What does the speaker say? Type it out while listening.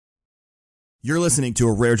You're listening to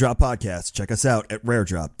a Rare Drop podcast. Check us out at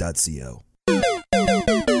raredrop.co.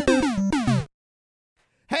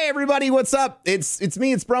 Hey everybody, what's up? It's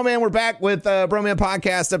me, it's Broman. We're back with Broman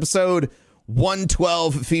Podcast episode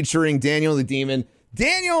 112 featuring Daniel the Demon.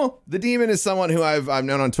 Daniel the Demon is someone who I've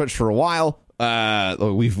known on Twitch for a while.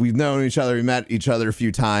 We've known each other. We met each other a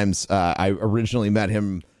few times. I originally met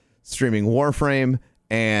him streaming Warframe,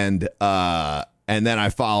 and then I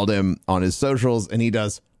followed him on his socials, and he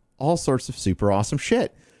does all sorts of super awesome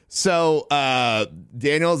shit. So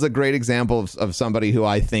Daniel is a great example of somebody who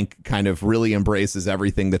I think kind of really embraces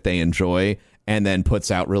everything that they enjoy and then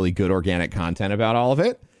puts out really good organic content about all of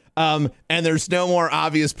it. And there's no more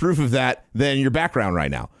obvious proof of that than your background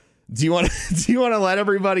right now. Do you want to let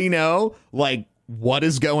everybody know like what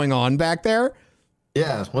is going on back there?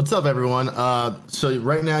 Yeah, what's up, everyone? So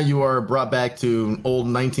right now you are brought back to an old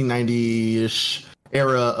 1990-ish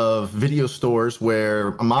era of video stores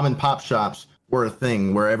where mom and pop shops were a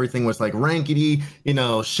thing, where everything was like rankedy,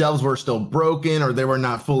 shelves were still broken or they were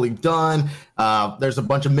not fully done. There's a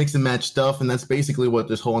bunch of mix and match stuff, and that's basically what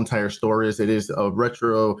this whole entire store is. It is a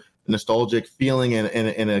retro, nostalgic feeling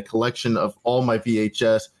and a collection of all my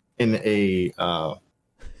VHS in a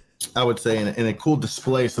I would say in a cool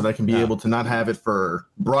display, so that I can be able to not have it for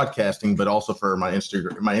broadcasting, but also for my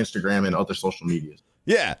Instagram and other social medias.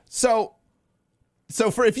 Yeah. So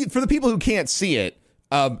for the people who can't see it,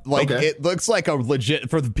 It looks like a legit,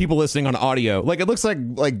 for the people listening on audio, like it looks like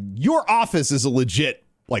your office is a legit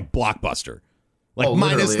like Blockbuster, like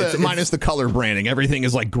minus the color branding. Everything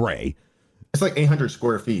is like gray. It's like 800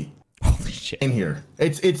 square feet. Holy shit! In here,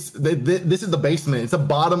 this is the basement. It's the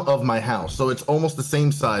bottom of my house, so it's almost the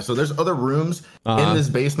same size. So there's other rooms in this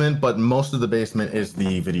basement, but most of the basement is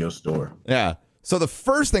the video store. Yeah. So the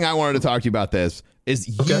first thing I wanted to talk to you about this is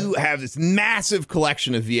you have this massive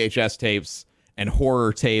collection of VHS tapes and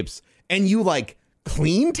horror tapes, and you like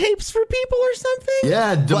clean tapes for people or something?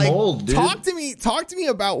 Yeah, demold, like, dude. Talk to me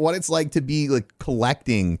about what it's like to be like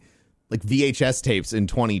collecting like VHS tapes in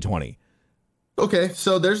 2020. Okay,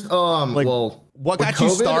 so there's what got you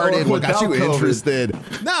started? What got you interested?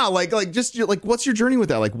 No, just what's your journey with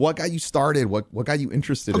that? Like, what got you started? What got you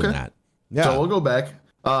interested in that? Yeah, so we'll go back.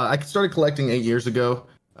 I started collecting 8 years ago.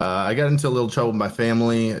 I got into a little trouble with my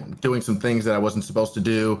family, doing some things that I wasn't supposed to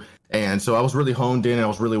do. And so I was really honed in. I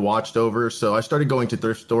was really watched over. So I started going to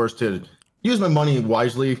thrift stores to use my money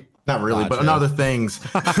wisely. Not really, but on other things.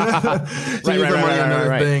 Things.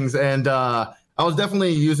 And I was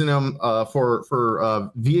definitely using them for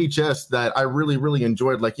VHS that I really, really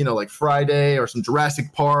enjoyed. Like Friday or some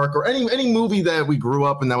Jurassic Park or any movie that we grew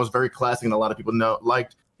up and that was very classic and a lot of people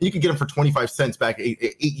liked. You could get them for 25 cents back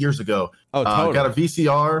eight years ago. Oh, totally. Got a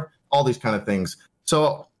VCR, all these kind of things.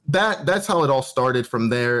 So that's how it all started from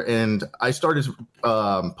there. And I started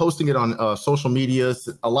posting it on social medias.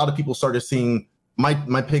 A lot of people started seeing my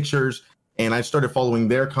pictures, and I started following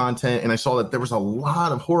their content. And I saw that there was a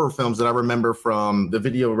lot of horror films that I remember from the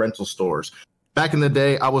video rental stores. Back in the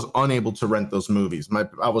day, I was unable to rent those movies.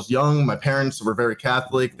 I was young. My parents were very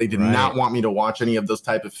Catholic. They did not want me to watch any of those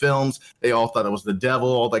type of films. They all thought it was the devil,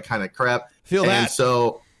 all that kind of crap. And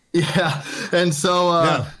so,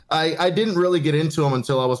 I didn't really get into them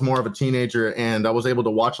until I was more of a teenager, and I was able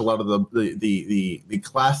to watch a lot of the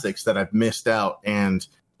classics that I've missed out. And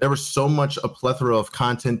there was so much a plethora of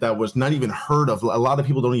content that was not even heard of. A lot of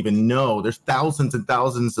people don't even know. There's thousands and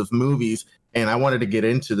thousands of movies, and I wanted to get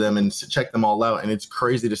into them and check them all out. And it's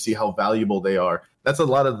crazy to see how valuable they are. That's a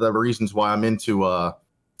lot of the reasons why I'm into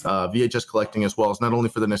VHS collecting as well. It's not only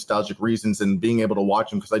for the nostalgic reasons and being able to watch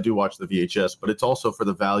them, because I do watch the VHS, but it's also for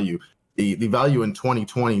the value. The value in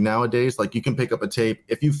 2020 nowadays, like you can pick up a tape.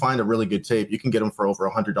 If you find a really good tape, you can get them for over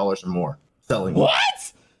 $100 or more selling.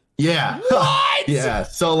 What? Yeah. What? Yeah.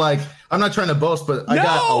 So I'm not trying to boast, but I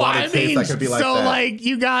got a lot of tapes that could be like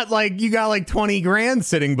that. So you got 20 grand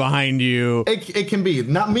sitting behind you. It can be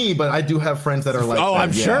not me, but I do have friends that are like, oh, that.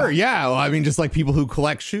 I'm sure. Yeah. Well, I mean, just like people who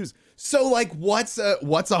collect shoes. So what's a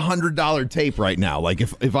 $100 tape right now? Like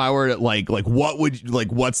if I were to what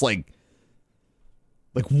would what's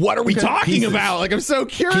what are we talking pieces. about? Like, I'm so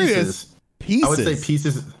curious. Pieces. I would say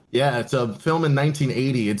pieces. Yeah, it's a film in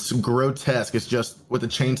 1980. It's grotesque. It's just with a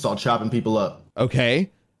chainsaw chopping people up.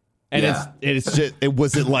 Okay. And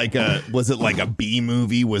was it like a B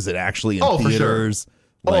movie? Was it actually in theaters?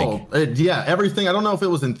 For sure. Yeah, everything. I don't know if it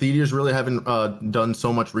was in theaters. Really haven't done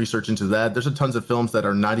so much research into that. There's a tons of films that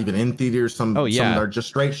are not even in theaters. Some that are just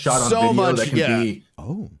straight shot on video that can be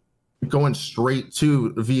going straight to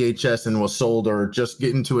VHS and was sold or just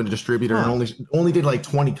getting to a distributor and only did like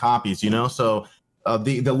 20 copies, So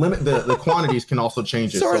the quantities can also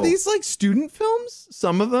change it. So are these like student films,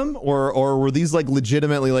 some of them, or were these like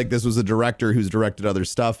legitimately like this was a director who's directed other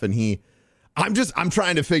stuff and I'm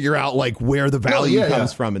trying to figure out like where the value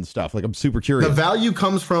comes from and stuff. Like I'm super curious. The value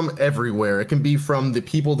comes from everywhere. It can be from the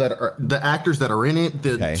people that are the actors that are in it,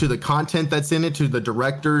 to the content that's in it, to the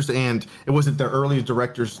directors. And it wasn't the earliest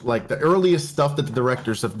directors, like the earliest stuff that the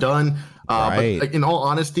directors have done. Right. But in all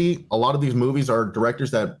honesty, a lot of these movies are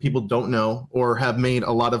directors that people don't know or have made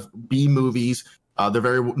a lot of B movies. They're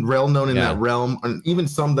very well known in that realm, and even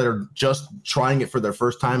some that are just trying it for their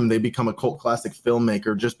first time, and they become a cult classic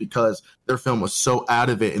filmmaker just because their film was so out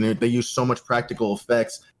of it, and they used so much practical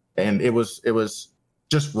effects, and it was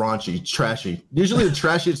just raunchy, trashy. Usually, the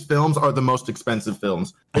trashiest films are the most expensive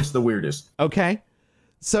films. It's the weirdest. Okay,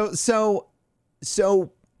 so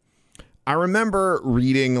I remember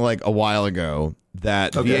reading like a while ago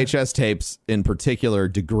that VHS tapes in particular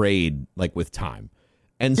degrade like with time.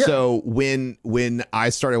 And so when I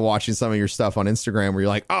started watching some of your stuff on Instagram where you're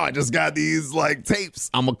like, oh, I just got these like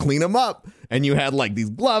tapes, I'm gonna clean them up. And you had like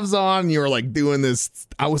these gloves on, and you were like doing this.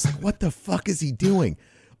 I was like, what the fuck is he doing?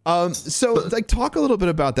 So like talk a little bit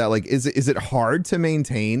about that. Like, is it hard to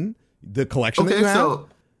maintain the collection that you have? So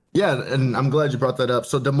yeah, and I'm glad you brought that up.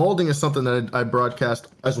 So demolding is something that I broadcast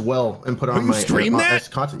as well and put on my stream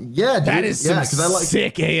that? content. Yeah, dude. That is some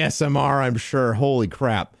sick ASMR, I'm sure. Holy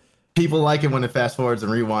crap. People like it when it fast forwards and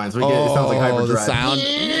rewinds. It sounds like hyperdrive. The sound.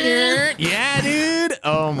 Yeah, dude.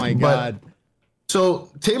 Oh my God. So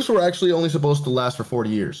tapes were actually only supposed to last for 40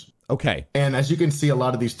 years. Okay. And as you can see, a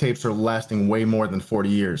lot of these tapes are lasting way more than 40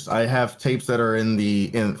 years. I have tapes that are from the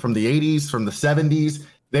 80s, from the 70s.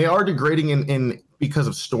 They are degrading in because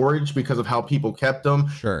of storage, because of how people kept them.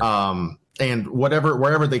 Sure. And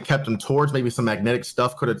wherever they kept them towards, maybe some magnetic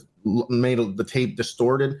stuff could have made the tape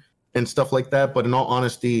distorted and stuff like that. But in all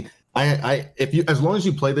honesty, as long as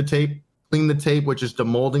you play the tape, clean the tape, which is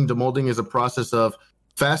demolding. Demolding is a process of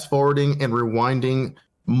fast forwarding and rewinding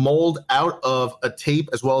mold out of a tape,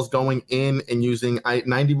 as well as going in and using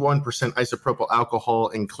 91% isopropyl alcohol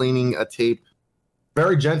and cleaning a tape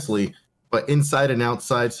very gently, but inside and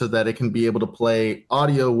outside, so that it can be able to play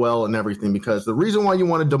audio well and everything. Because the reason why you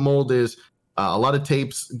want to demold is a lot of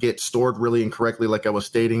tapes get stored really incorrectly. Like I was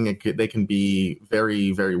stating, they can be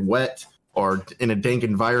very, very wet or in a dank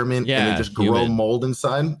environment, and they just grow mold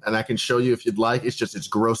inside. And I can show you if you'd like. It's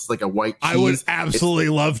gross. It's like a white cheese. I would absolutely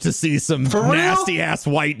love to see some nasty ass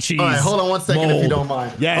white cheese. All right, hold on one second mold. If you don't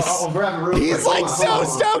mind. Yes. I'll grab it real quick. He's like so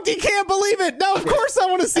stoked he can't believe it. No, of course I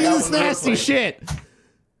want to see this nasty shit.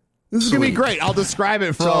 This is going to be great. I'll describe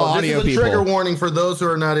it for all audio people. This is a trigger warning for those who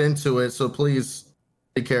are not into it, so please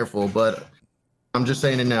be careful. But I'm just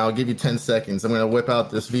saying it now. I'll give you 10 seconds. I'm going to whip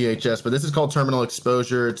out this VHS, but this is called Terminal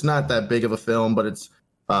Exposure. It's not that big of a film, but it's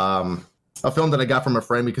a film that I got from a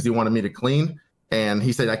friend because he wanted me to clean, and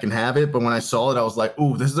he said I can have it. But when I saw it, I was like,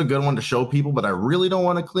 ooh, this is a good one to show people, but I really don't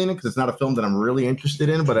want to clean it because it's not a film that I'm really interested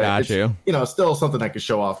in. But it's still something I could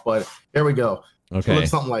show off. But here we go. Okay. It looks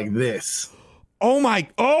something like this. Oh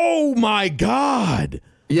my God.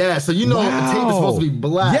 Yeah, so the tape is supposed to be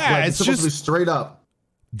black. Yeah, like, it's supposed to be straight up.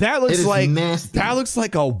 That looks like nasty. That looks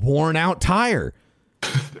like a worn out tire.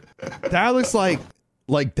 That looks like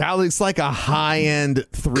a high-end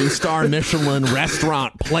 3-star Michelin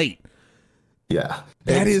restaurant plate. Yeah.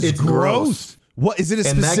 It's gross. What is it, a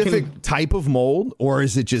specific type of mold, or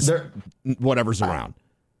is it just whatever's around?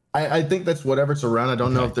 I think that's whatever's around. I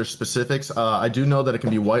don't know if there's specifics. I do know that it can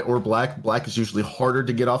be white or black. Black is usually harder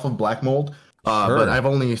to get off of, black mold. But I've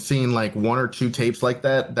only seen like 1 or 2 tapes like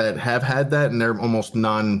that have had that, and they're almost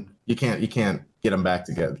you can't get them back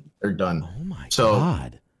together. They're done. Oh my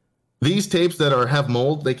God. These tapes that have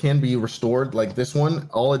mold, they can be restored. Like this one,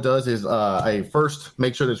 all it does is I first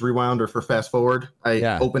make sure there's rewound or for fast forward. I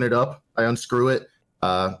open it up, I unscrew it,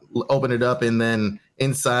 open it up, and then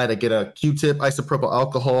inside I get a Q-tip, isopropyl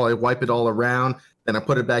alcohol. I wipe it all around, then I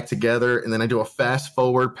put it back together, and then I do a fast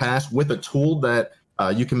forward pass with a tool that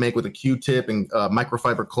you can make with a Q-tip and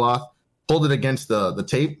microfiber cloth. Hold it against the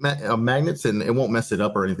tape magnets, and it won't mess it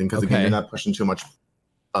up or anything, because again, you're not pushing too much.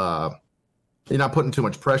 You're not putting too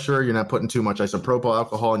much pressure. You're not putting too much isopropyl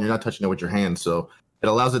alcohol, and you're not touching it with your hands. So it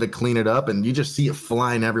allows it to clean it up, and you just see it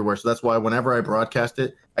flying everywhere. So that's why whenever I broadcast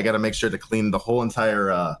it, I got to make sure to clean the whole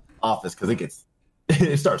entire office, because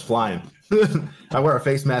it starts flying. I wear a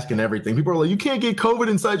face mask and everything. People are like, you can't get COVID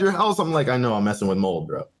inside your house. I'm like, I know, I'm messing with mold,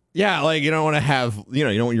 bro. Yeah, like you don't want to have, you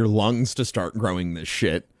don't want your lungs to start growing this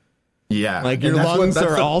shit. Yeah. Like your lungs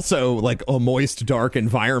are also like a moist, dark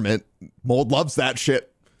environment. Mold loves that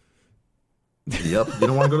shit. Yep. You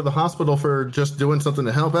don't want to go to the hospital for just doing something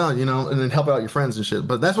to help out, and then help out your friends and shit.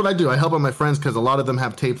 But that's what I do. I help out my friends because a lot of them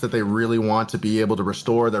have tapes that they really want to be able to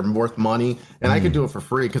restore. They're worth money. And I could do it for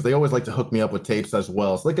free because they always like to hook me up with tapes as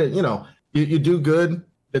well. It's like, you do good,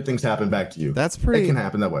 good things happen back to you. That's pretty. It can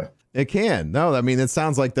happen that way. It can. No, I mean, it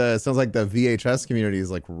sounds like the VHS community is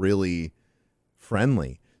like really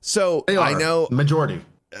friendly. So I know majority.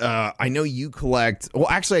 I know you collect. Well,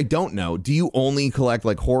 actually, I don't know. Do you only collect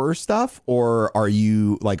like horror stuff, or are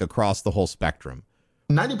you like across the whole spectrum?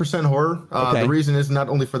 90% horror. Okay. The reason is not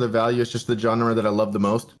only for the value; it's just the genre that I love the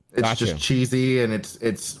most. It's just cheesy and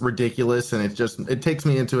it's ridiculous, and it takes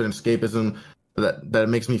me into an escapism that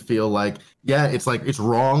makes me feel like, yeah, it's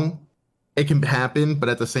wrong. It can happen, but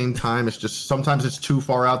at the same time, it's just sometimes it's too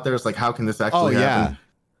far out there. It's like, how can this actually happen?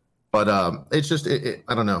 But it's just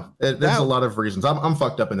I don't know. There's a lot of reasons. I'm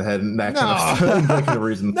fucked up in the head and that kind of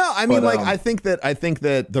reason. No, I mean, I think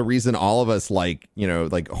that the reason all of us like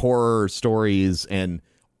horror stories and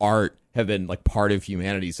art have been like part of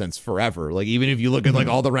humanity since forever. Like, even if you look at like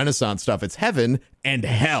all the Renaissance stuff, it's heaven and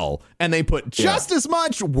hell, and they put just as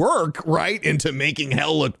much work right into making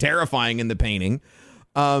hell look terrifying in the painting.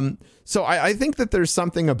 So I think that there's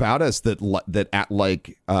something about us that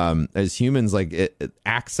as humans, like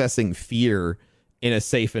accessing fear in a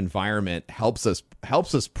safe environment helps us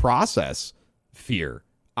process fear.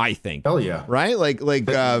 I think. Hell yeah. Right.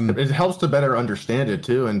 It helps to better understand it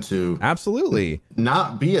too, and to absolutely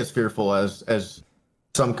not be as fearful as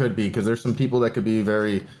some could be, because there's some people that could be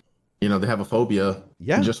very, they have a phobia.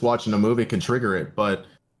 Yeah. And just watching a movie can trigger it, but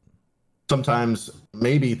sometimes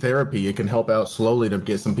maybe therapy, it can help out slowly to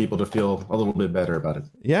get some people to feel a little bit better about it.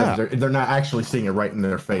 Yeah. They're not actually seeing it right in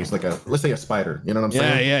their face. Like let's say a spider, you know what I'm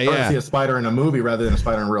saying? Yeah. See a spider in a movie rather than a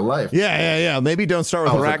spider in real life. Yeah. Maybe don't start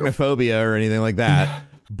with arachnophobia or anything like that.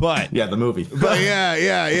 But yeah, the movie. But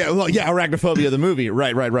yeah. Well, yeah, arachnophobia, the movie.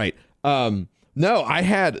 Right. No, I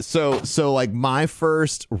had so like my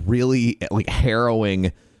first really like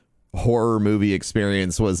harrowing horror movie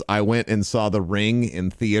experience was I went and saw The Ring in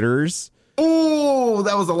theaters. Oh,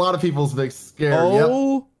 that was a lot of people's big scare.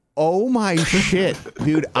 Oh my shit,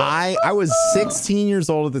 dude. I was 16 years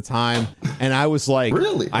old at the time, and I was like,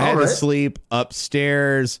 really? I had to sleep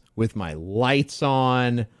upstairs with my lights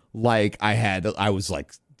on. Like I was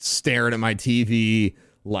like staring at my TV.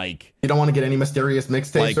 Like, you don't want to get any mysterious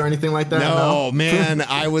mixtapes or anything like that? No, man.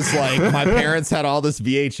 I was like, my parents had all this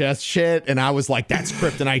VHS shit, and I was like, that's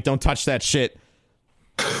kryptonite. Don't touch that shit.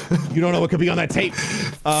 You don't know what could be on that tape.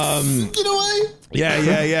 Get away.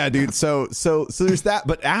 Yeah, dude. So there's that.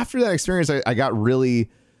 But after that experience,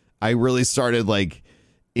 I really started like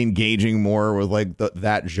engaging more with like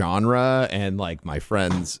that genre, and like my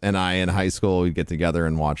friends and I in high school, we'd get together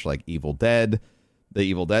and watch like the Evil Dead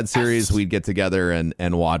series. We'd get together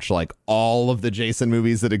and watch like all of the Jason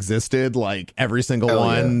movies that existed, like every single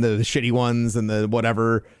one, the shitty ones and the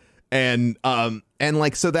whatever. And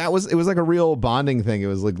like, so it was like a real bonding thing. It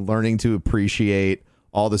was like learning to appreciate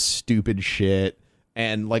all the stupid shit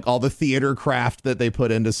and like all the theater craft that they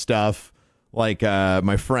put into stuff. Like,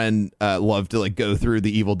 my friend, loved to like go through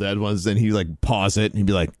the Evil Dead ones, and he'd like pause it and he'd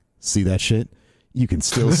be like, see that shit? You can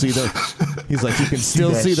still see the, he's like, you can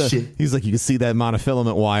still see the, shit. He's like, you can see that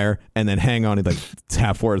monofilament wire, and then hang on, he'd like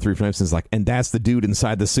tap forward 3 times, and it's like, and that's the dude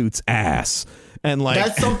inside the suit's ass. And like,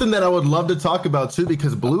 that's something that I would love to talk about too,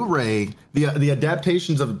 because Blu-ray, the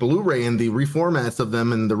adaptations of Blu-ray and the reformats of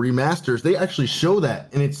them and the remasters, they actually show that,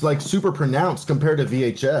 and it's like super pronounced compared to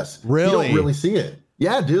VHS. Really? You don't really see it.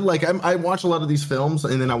 Yeah, dude. Like I watch a lot of these films,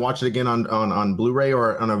 and then I watch it again on Blu-ray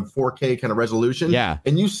or on a 4K kind of resolution. Yeah,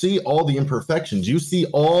 and you see all the imperfections. You see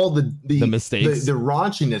all the mistakes, the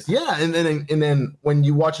raunchiness. Yeah, and then when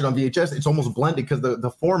you watch it on VHS, it's almost blended because the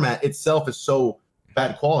format itself is so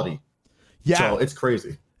bad quality. Yeah, so it's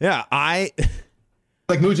crazy. Yeah,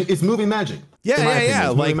 it's movie magic. Yeah.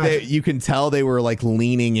 Like you can tell they were like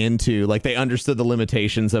leaning into, like they understood the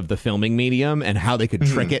limitations of the filming medium and how they could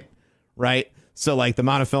trick it, right? So like the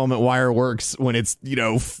monofilament wire works when it's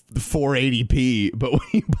 480p, but when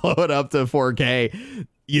you blow it up to 4K,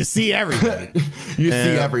 you see everything. See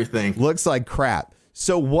everything. Looks like crap.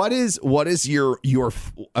 So what is your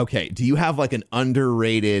okay? Do you have like an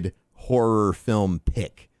underrated horror film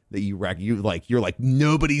pick that you're like,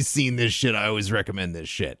 nobody's seen this shit, I always recommend this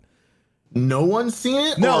shit? No one's seen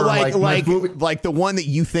it? No, like the one that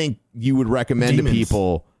you think you would recommend to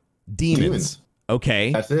people. Demons.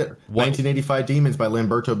 Okay. That's it. 1985 Demons by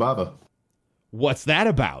Lamberto Bava. What's that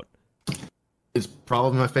about? It's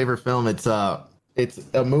probably my favorite film. It's a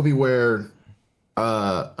movie where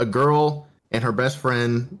a girl and her best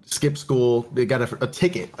friend skipped school. They got a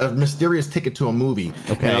ticket, a mysterious ticket to a movie.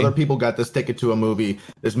 Okay. And other people got this ticket to a movie.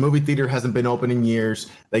 This movie theater hasn't been open in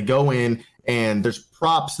years. They go in, and there's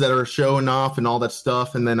props that are showing off and all that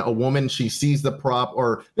stuff. And then a woman, she sees the prop,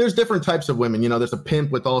 or there's different types of women. You know, there's a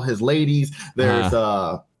pimp with all his ladies. There's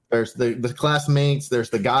the classmates. There's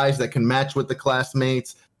the guys that can match with the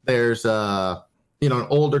classmates. There's an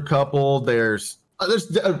older couple. There's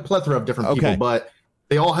a plethora of different people, but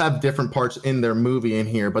they all have different parts in their movie in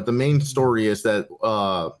here. But the main story is that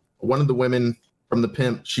one of the women from the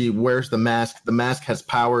pimp, she wears the mask. The mask has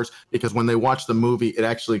powers because when they watch the movie, it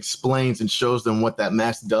actually explains and shows them what that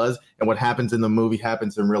mask does, and what happens in the movie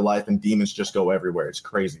happens in real life, and demons just go everywhere. It's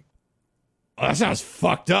crazy. Oh, that sounds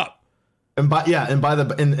fucked up. And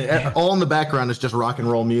all in the background is just rock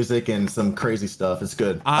and roll music and some crazy stuff. It's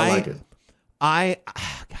good. I like it. God,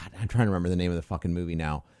 I'm trying to remember the name of the fucking movie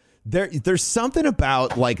now. There's something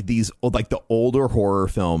about like these, like the older horror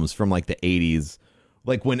films from like the 80s.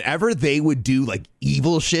 Like whenever they would do like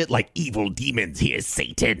evil shit, like evil demons, here's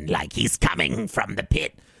Satan, like he's coming from the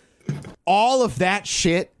pit. All of that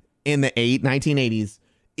shit in the 1980s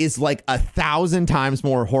is like 1,000 times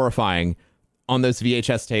more horrifying on those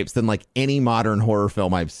VHS tapes than like any modern horror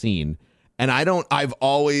film I've seen. And I've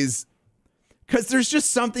always, because there's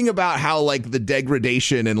just something about how like the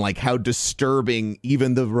degradation and like how disturbing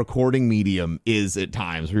even the recording medium is at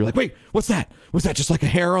times where you're like, wait, what's that? Was that just like a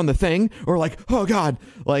hair on the thing? Or like, oh God,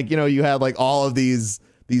 like, you know, you had like all of these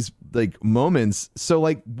like moments. So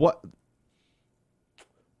like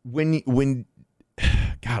when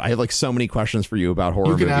God, I have like so many questions for you about horror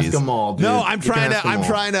movies. You can ask them all, dude. No, I'm trying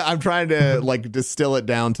to like distill it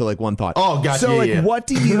down to like one thought. Oh, gotcha. So like, yeah. what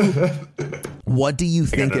do you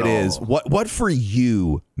think it is? What for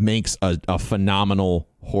you makes a phenomenal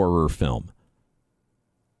horror film?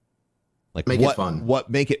 Like make it fun.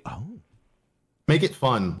 What make it? Make it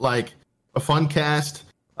fun. Like a fun cast.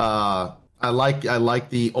 I like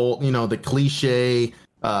the old, the cliche.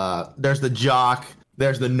 There's the jock.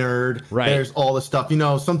 There's the nerd. Right. There's all the stuff.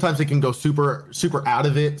 Sometimes they can go super, super out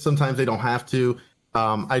of it. Sometimes they don't have to.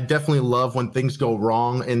 I definitely love when things go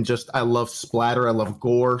wrong, and I love splatter. I love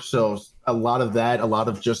gore. So a lot of that, a lot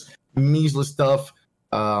of just measly stuff.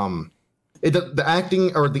 The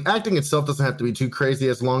acting itself doesn't have to be too crazy,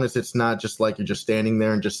 as long as it's not just like you're just standing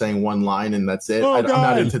there and just saying one line and that's it. I'm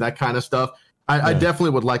not into that kind of stuff. I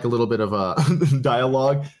definitely would like a little bit of a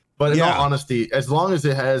dialogue. But in all honesty, as long as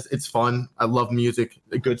it's fun. I love music,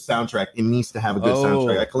 a good soundtrack. It needs to have a good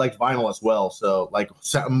soundtrack. I collect vinyl as well, so like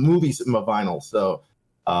movies in my vinyl. So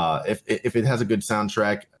if it has a good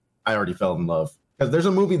soundtrack, I already fell in love. Because there's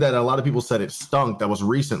a movie that a lot of people said it stunk that was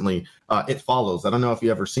recently. It Follows. I don't know if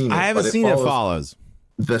you've ever seen it. I haven't seen It Follows.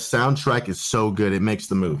 The soundtrack is so good, it makes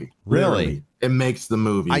the movie. Really? Literally, it makes the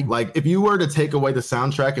movie. Like if you were to take away the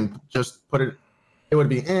soundtrack and just put it, it would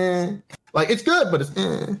be like it's good, but it's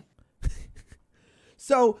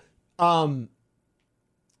So,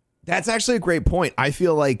 that's actually a great point. I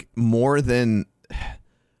feel like more than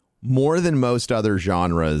most other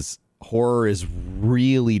genres, horror is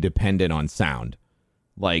really dependent on sound.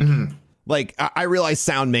 Like, I realize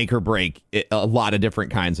sound make or break a lot of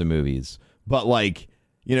different kinds of movies, but like,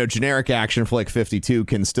 generic action flick 52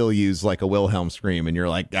 can still use like a Wilhelm scream, and you're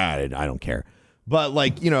like, God, I don't care. But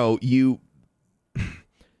like, you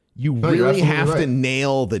really have to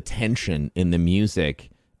nail the tension in the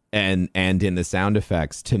music and in the sound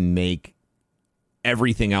effects to make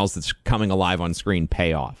everything else that's coming alive on screen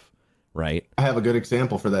pay off, right? I have a good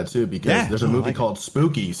example for that too, because there's a movie called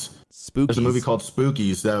Spookies. There's a movie called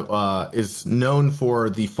Spookies that is known for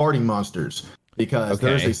the farting monsters, because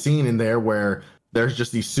there's a scene in there where there's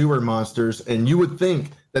just these sewer monsters, and you would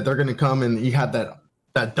think that they're going to come and you have that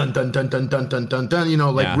dun dun dun dun dun dun dun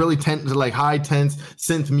dun, really tense, like high tense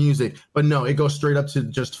synth music, but no, it goes straight up to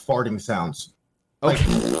just farting sounds.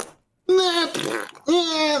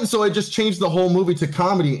 So it just changed the whole movie to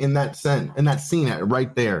comedy in that scene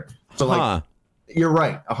right there. So like, you're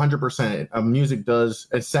right, 100%. Music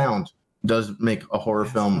sound does make a horror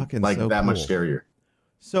film like so that much scarier.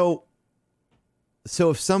 So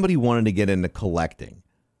if somebody wanted to get into collecting,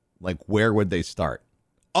 like where would they start?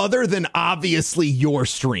 Other than obviously your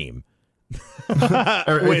stream,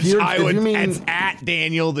 which it's at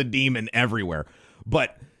Daniel the Demon everywhere.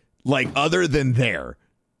 But like other than there,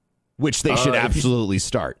 which they should absolutely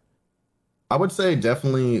start. I would say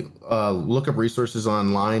definitely look up resources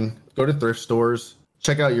online, go to thrift stores,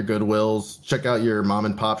 check out your Goodwills, check out your mom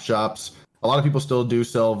and pop shops. A lot of people still do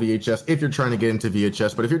sell VHS if you're trying to get into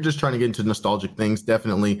VHS, but if you're just trying to get into nostalgic things,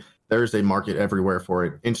 definitely there's a market everywhere for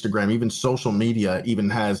it. Instagram, even social media even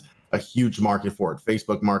has a huge market for it.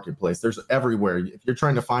 Facebook Marketplace, there's everywhere. If you're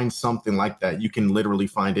trying to find something like that, you can literally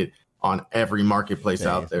find it on every marketplace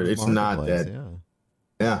out there. It's not dead.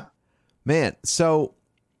 Yeah. Man, so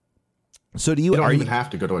do you don't even have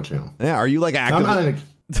to go to a channel. Yeah, are you like actively?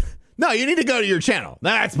 No, you need to go to your channel.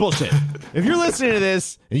 That's bullshit. If you're listening to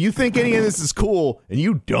this and you think any of this is cool and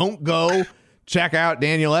you don't go check out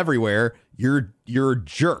Daniel everywhere, you're a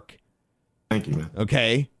jerk. Thank you, man.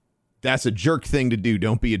 Okay? That's a jerk thing to do.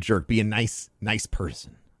 Don't be a jerk. Be a nice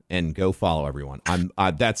person and go follow everyone.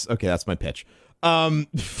 That's my pitch.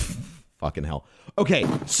 Fucking hell. Okay,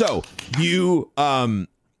 so you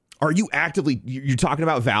are you actively, you're talking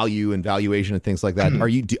about value and valuation and things like that.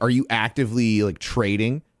 Are you actively like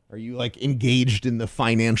trading? Are you like engaged in the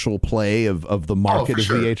financial play of the market of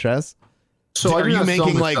VHS? So are you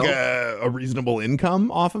making like a reasonable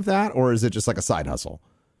income off of that, or is it just like a side hustle?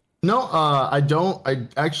 No, I don't.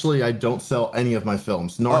 I don't sell any of my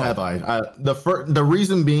films, nor have I. The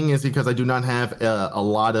reason being is because I do not have a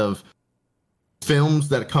lot of films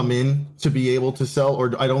that come in to be able to sell,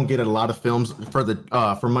 or I don't get a lot of films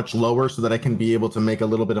for much lower, so that I can be able to make a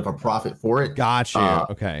little bit of a profit for it. Gotcha.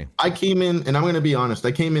 Okay. I came in, and I'm going to be honest.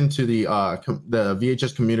 I came into the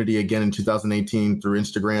VHS community again in 2018 through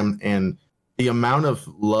Instagram, and the amount of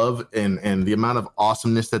love and the amount of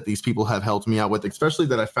awesomeness that these people have helped me out with, especially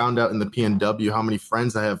that I found out in the PNW, how many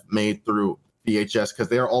friends I have made through VHS, because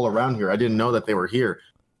they are all around here. I didn't know that they were here.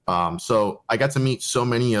 So I got to meet so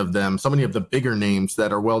many of them, so many of the bigger names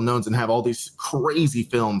that are well known and have all these crazy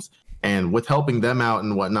films, and with helping them out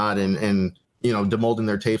and whatnot, and you know, demolding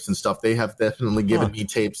their tapes and stuff, they have definitely given me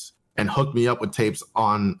tapes and hooked me up with tapes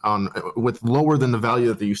on with lower than the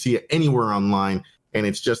value that you see anywhere online. And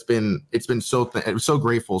it's been so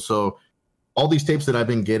grateful. So all these tapes that I've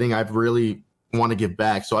been getting, I've really want to give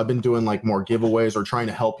back. So I've been doing like more giveaways or trying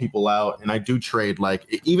to help people out. And I do trade,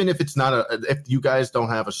 like, even if it's not if you guys don't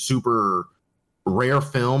have a super rare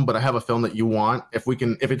film, but I have a film that you want, if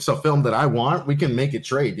it's a film that I want, we can make it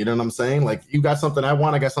trade. You know what I'm saying? Like, you got something I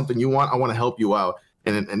want, I got something you want, I want to help you out.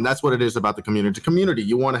 And that's what it is about the community. The community,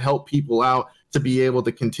 you want to help people out to be able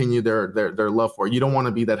to continue their love for it. You don't want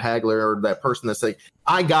to be that haggler or that person that's like,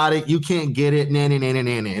 I got it, you can't get it, and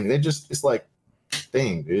it's like,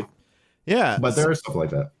 dang, dude. Yeah. But there is stuff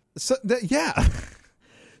like that. So yeah.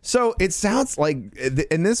 So it sounds like,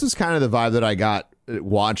 and this was kind of the vibe that I got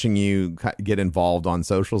watching you get involved on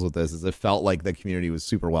socials with this, is it felt like the community was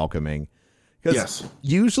super welcoming. Because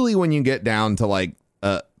usually when you get down to like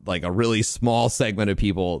a really small segment of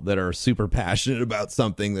people that are super passionate about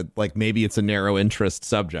something that, like, maybe it's a narrow interest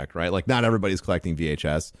subject, right? Like, not everybody's collecting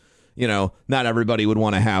VHS. You know, not everybody would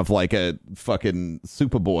want to have like a fucking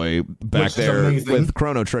Superboy back there with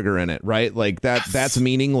Chrono Trigger in it, right? Like that's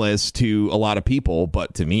meaningless to a lot of people,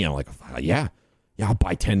 but to me, I'm like, yeah, I'll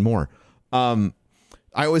buy 10 more. I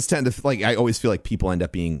always tend to I always feel like people end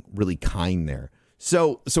up being really kind there.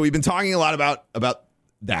 So we've been talking a lot about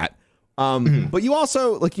that. But you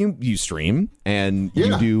also, like, you stream and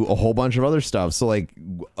you do a whole bunch of other stuff. So like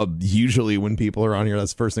usually when people are on here,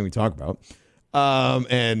 that's the first thing we talk about.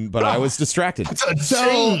 But I was distracted.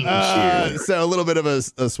 So a little bit of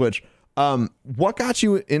a switch. What got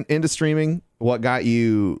you into streaming? What got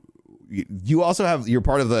you also you're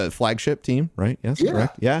part of the flagship team, right? Yes,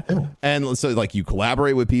 correct. Yeah. And so like you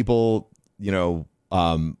collaborate with people, you know,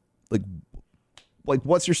 like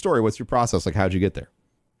what's your story? What's your process? Like, how'd you get there?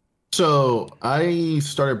 So I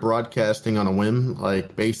started broadcasting on a whim.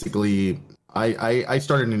 Like, basically I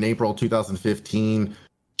started in April 2015,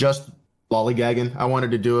 just lollygagging. I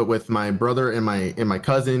wanted to do it with my brother and my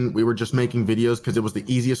cousin. We were just making videos because it was the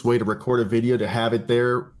easiest way to record a video, to have it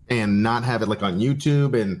there and not have it like on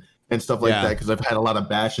YouTube and stuff like that. Because I've had a lot of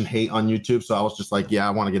bash and hate on YouTube. So I was just like, I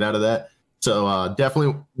want to get out of that. So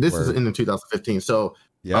definitely this is in 2015. So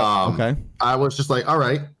I was just like, all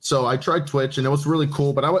right. So I tried Twitch and it was really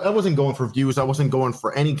cool, but I wasn't going for views. I wasn't going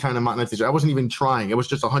for any kind of monetization. I wasn't even trying. It was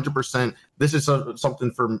just 100%. This is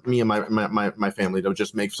something for me and my family to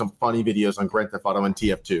just make some funny videos on Grand Theft Auto and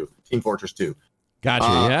TF2, Team Fortress 2.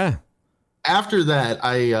 Gotcha. After that,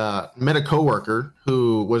 I met a coworker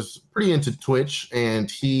who was pretty into Twitch, and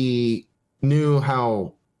he knew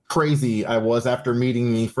how crazy I was after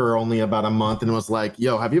meeting me for only about a month, and was like,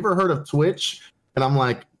 yo, have you ever heard of Twitch? And I'm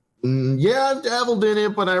like, yeah, I've dabbled in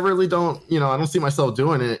it, but I really don't, I don't see myself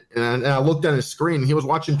doing it. And I looked at his screen. He was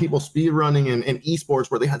watching people speed running and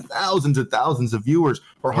esports where they had thousands and thousands of viewers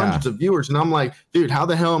or hundreds of viewers. And I'm like, dude, how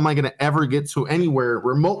the hell am I going to ever get to anywhere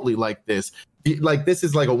remotely like this? Like, this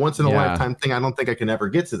is like a once in a lifetime thing. I don't think I can ever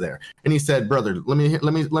get to there. And he said, brother, let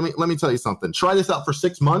me tell you something. Try this out for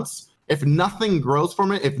 6 months. If nothing grows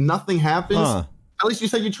from it, if nothing happens, At least you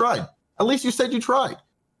said you tried. At least you said you tried.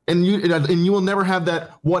 And you will never have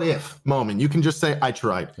that what if moment. You can just say, I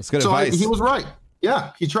tried. That's good advice. He was right.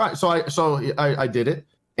 Yeah, he tried. So I did it.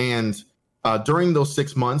 And during those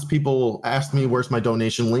 6 months, people asked me, where's my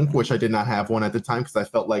donation link, which I did not have one at the time because I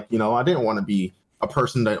felt like, I didn't want to be a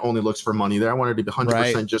person that only looks for money there. I wanted to be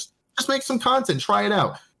 100% just make some content, try it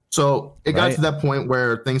out. So it got to that point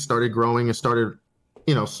where things started growing and started,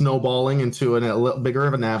 snowballing into a little bigger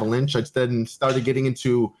of an avalanche. I then started getting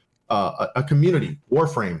into a community,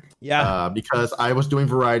 Warframe. Yeah. Because I was doing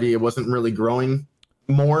variety. It wasn't really growing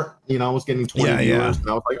more. I was getting 20 viewers. And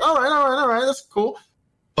I was like, all right, that's cool.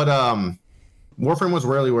 But Warframe was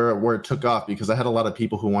really where it took off because I had a lot of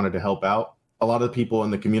people who wanted to help out. A lot of people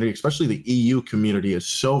in the community, especially the EU community, is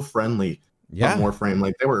so friendly on Warframe.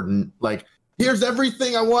 Like they were like, here's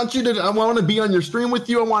everything I want to be on your stream with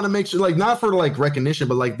you. I want to make sure, like, not for like recognition,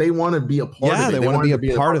 but like they want to be a part of it. They want to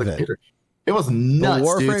be a part of it. It was nuts. The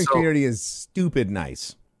Warframe community is stupid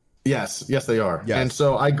nice. Yes, they are. Yes. And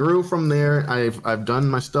so I grew from there. I've done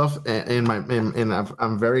my stuff, and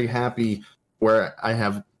I'm very happy where I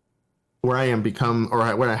have become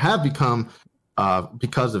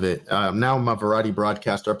because of it. Now I'm a variety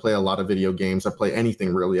broadcaster. I play a lot of video games. I play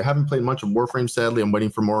anything really. I haven't played much of Warframe, sadly. I'm waiting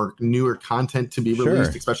for more newer content to be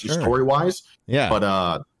released, especially story-wise. Yeah.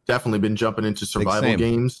 But definitely been jumping into survival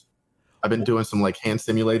games. I've been doing some like hand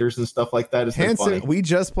simulators and stuff like that. It's been funny. We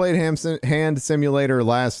just played hand simulator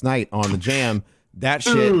last night on the jam. That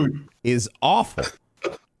shit is awful.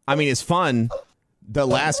 I mean, it's fun. The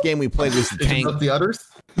last game we played was the tank. The udders?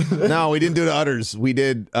 No, we didn't do the udders. We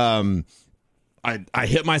did. I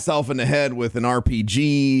hit myself in the head with an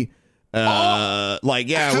RPG. We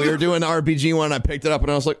were doing the RPG one. I picked it up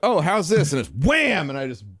and I was like, "Oh, how's this?" And it's wham, and I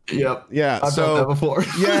just I've done that before.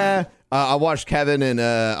 I watched Kevin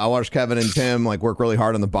and Tim like work really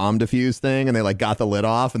hard on the bomb defuse thing, and they like got the lid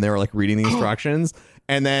off and they were like reading the instructions,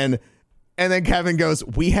 and then Kevin goes,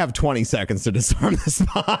 "We have 20 seconds to disarm this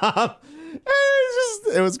bomb."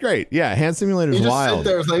 It was great. Yeah, hand simulator is wild. Sit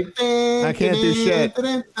there, it's like, I can't do shit.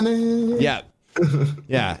 Yeah.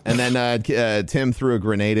 Yeah, and then Tim threw a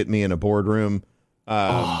grenade at me in a boardroom. So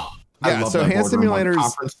hand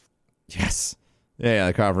simulators. Yes. Yeah,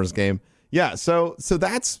 the conference game. Yeah, so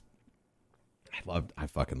that's I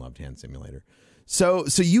fucking loved hand simulator. So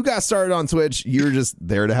you got started on Twitch, you were just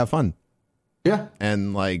there to have fun. Yeah.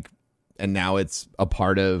 And now it's a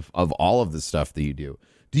part of all of the stuff that you do.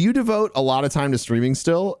 Do you devote a lot of time to streaming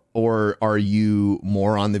still, or are you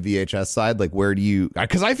more on the VHS side? Like, where do you?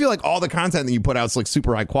 Because I feel like all the content that you put out is like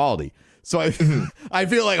super high quality. So I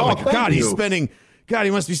feel like, God, he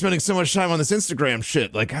must be spending so much time on this Instagram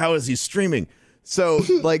shit. Like, how is he streaming? So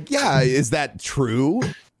is that true?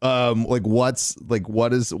 What's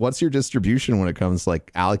your distribution when it comes to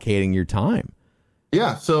like allocating your time?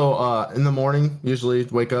 Yeah. So in the morning, usually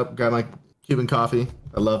wake up, got my Cuban coffee.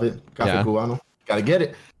 I love it. Coffee cubano. Gotta get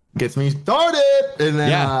it. Gets me started. And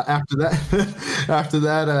then after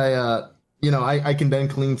that, I can then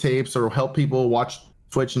clean tapes or help people watch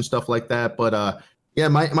Twitch and stuff like that. But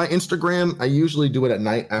my Instagram, I usually do it at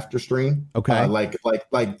night after stream. Okay. Like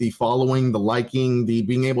the following, the liking, the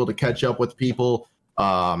being able to catch up with people.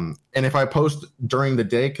 And if I post during the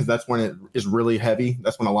day, because that's when it is really heavy.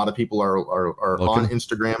 That's when a lot of people are on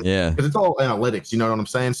Instagram. Yeah. Because it's all analytics, you know what I'm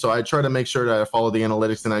saying? So I try to make sure that I follow the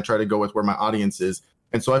analytics and I try to go with where my audience is.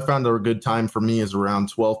 And so I found that a good time for me is around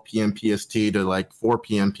 12 p.m. PST to like 4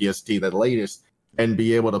 p.m. PST, the latest, and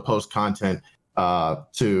be able to post content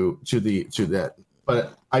to that.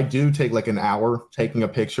 But I do take like an hour taking a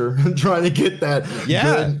picture and trying to get that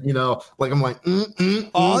good, like I'm like, and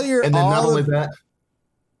then not only that.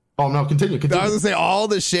 Oh no, continue. I was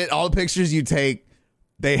gonna say all the pictures you take,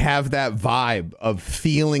 they have that vibe of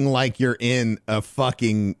feeling like you're in a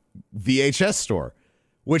fucking VHS store,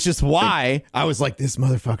 which is why I was like, this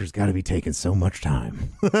motherfucker's got to be taking so much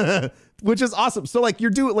time, which is awesome. So like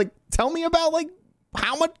tell me about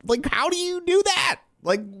how much, how do you do that?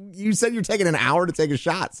 Like you said, you're taking an hour to take a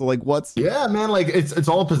shot. So man, it's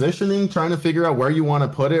all positioning, trying to figure out where you want to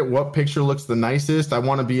put it, what picture looks the nicest. I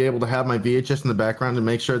want to be able to have my VHS in the background to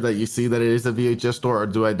make sure that you see that it is a VHS store, or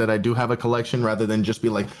that I do have a collection, rather than just be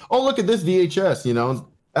like, oh, look at this VHS,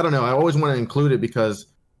 I don't know. I always want to include it because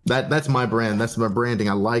that's my brand. That's my branding.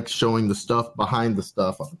 I like showing the stuff behind the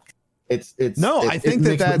stuff. I think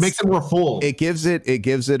that makes it more full. It gives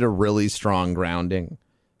it a really strong grounding,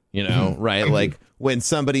 right? Like when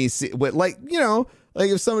somebody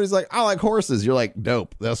if somebody's like, I like horses, you're like,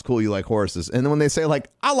 dope, that's cool, you like horses. And then when they say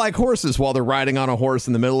like, I like horses, while they're riding on a horse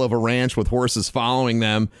in the middle of a ranch with horses following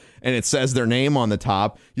them, and it says their name on the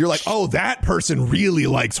top, you're like, oh, that person really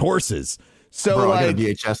likes horses. So Bro, like I got a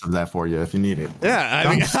VHS of that for you if you need it. Yeah,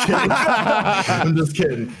 I'm just kidding. I'm just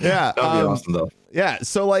kidding. Yeah, that'd be awesome though. Yeah,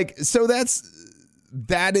 so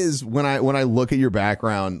that is when I look at your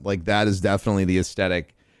background, like that is definitely the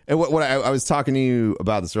aesthetic. And what I was talking to you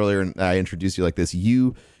about this earlier, and I introduced you like this.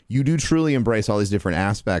 You do truly embrace all these different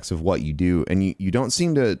aspects of what you do, and you don't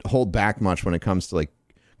seem to hold back much when it comes to like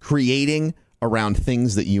creating around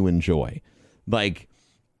things that you enjoy. Like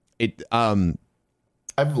it.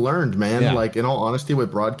 I've learned, man. Yeah. Like in all honesty,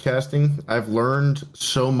 with broadcasting, I've learned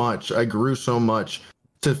so much. I grew so much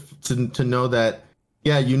to know that.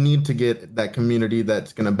 Yeah, you need to get that community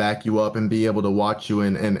that's going to back you up and be able to watch you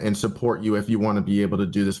and support you if you want to be able to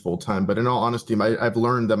do this full time. But in all honesty, I've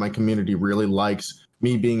learned that my community really likes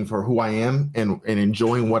me being for who I am and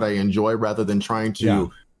enjoying what I enjoy rather than trying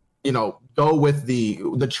to, go with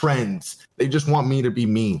the trends. They just want me to be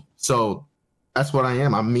me. So that's what I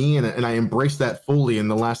am. I'm me, and I embrace that fully in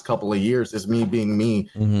the last couple of years is me being me.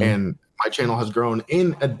 Mm-hmm. And my channel has grown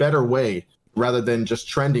in a better way. Rather than just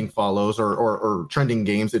trending follows or trending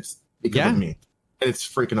games, it's because of me. And it's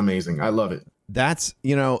freaking amazing. I love it. That's,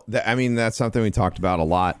 that's something we talked about a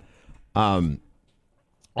lot on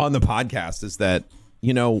the podcast is that,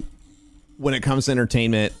 when it comes to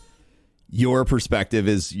entertainment, your perspective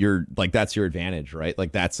is that's your advantage, right?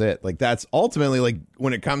 Like, that's it. Like, that's ultimately like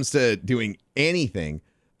when it comes to doing anything,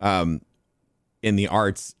 in the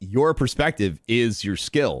arts, your perspective is your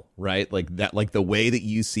skill, right? Like that, like the way that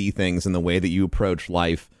you see things and the way that you approach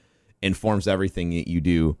life informs everything that you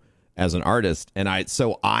do as an artist. And I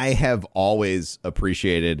have always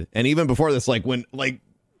appreciated, and even before this, like when like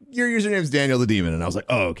your username is DanieltheDemon, and I was like,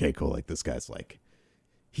 oh, okay, cool. Like this guy's like,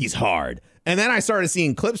 he's hard. And then I started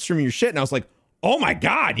seeing clips from your shit, and I was like, oh my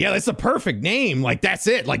God, yeah, that's a perfect name. Like that's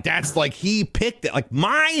it. Like that's like he picked it. Like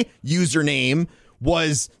my username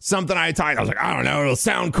was something I typed. I was like, I don't know, it'll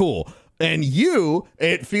sound cool. And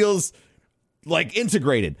it feels like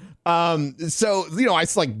integrated. So, I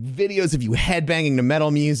saw like videos of you headbanging to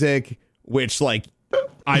metal music, which like,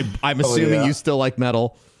 I'm assuming you still like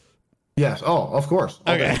metal. Yes. Oh, of course.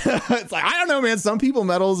 Okay. It's like, I don't know, man. Some people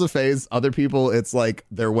metal is a phase. Other people, it's like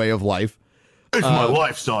their way of life. It's my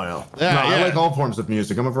lifestyle. I like all forms of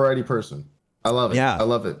music. I'm a variety person. I love it. Yeah. I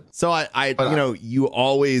love it. So you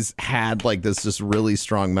always had like this just really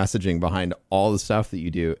strong messaging behind all the stuff that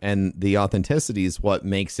you do, and the authenticity is what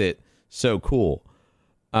makes it so cool.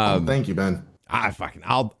 Thank you, Ben.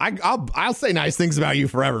 I'll say nice things about you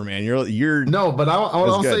forever, man. You're no, but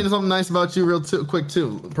I'll say something nice about you quick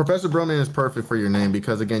too. ProfessorBroman is perfect for your name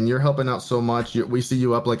because again, you're helping out so much. We see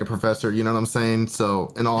you up like a professor. You know what I'm saying?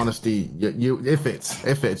 So in all honesty, it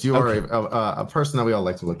fits. You are a person that we all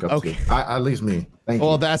like to look up to. At least me. Thank you.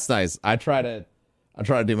 Well, that's nice. I try to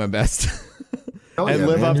do my best and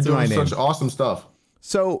live up to my name. Such awesome stuff.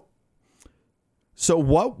 So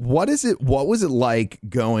what was it like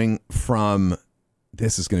going from,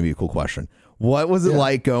 this is going to be a cool question. What was it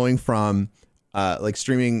like going from like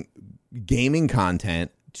streaming gaming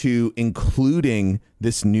content to including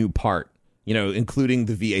this new part, including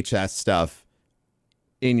the VHS stuff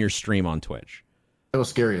in your stream on Twitch? It was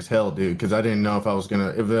scary as hell, dude, because I didn't know if that was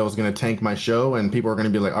gonna tank my show and people were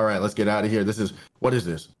gonna be like, all right, let's get out of here. What is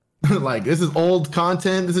this? Like, this is old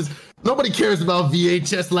content. Nobody cares about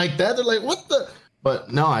VHS like that. They're like, what the?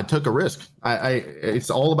 But no, I took a risk.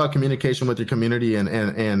 It's all about communication with your community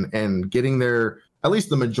and getting there, at least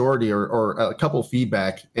the majority or a couple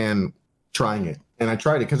feedback and trying it. And I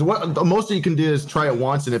tried it because what the most you can do is try it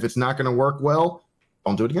once, and if it's not going to work well,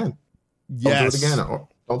 don't do it again. Yes. Don't do it again. Or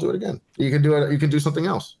don't do it again. You can do it. You can do something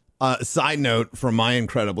else. Side note from my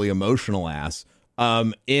incredibly emotional ass: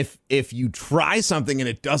 if you try something and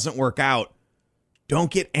it doesn't work out,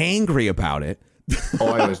 don't get angry about it. Oh,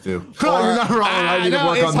 I always do. Oh, you're not wrong. I need to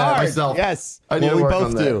work on that myself. Yes, we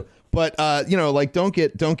both do. But like don't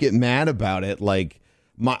get mad about it. Like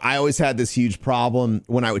I always had this huge problem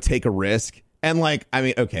when I would take a risk, and like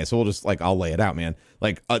so we'll just I'll lay it out, man.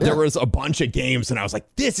 Like there was a bunch of games, and I was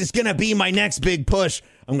like, this is gonna be my next big push.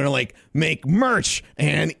 I'm gonna make merch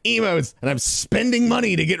and emotes, and I'm spending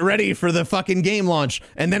money to get ready for the fucking game launch,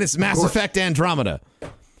 and then it's Mass Effect Andromeda.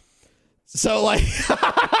 So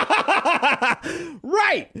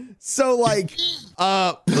right. So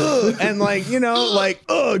and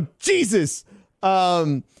oh Jesus.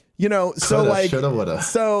 So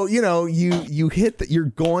you hit that. You're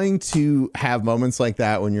going to have moments like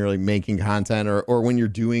that when you're making content or when you're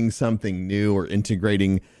doing something new or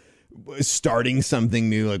starting something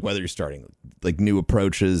new, whether you're starting new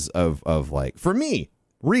approaches of for me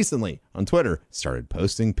recently on Twitter, started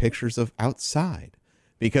posting pictures of outside.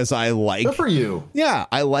 Because I like, good for you. Yeah,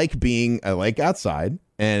 I like outside,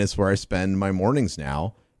 and it's where I spend my mornings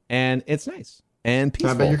now, and it's nice and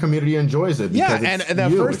peaceful. I bet your community enjoys it. Yeah, and the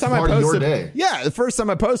first time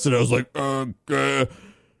I posted, I was like,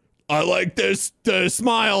 I like this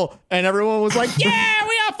smile, and everyone was like, yeah,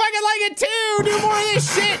 we all fucking like it too. Do more of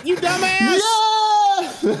this shit, you dumbass.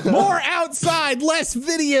 Yeah, more outside, less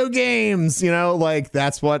video games. Like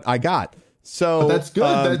that's what I got. So but that's good.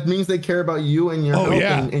 That means they care about you and your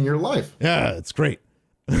health in your life. Yeah, it's great.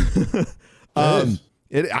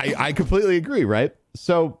 I completely agree. Right.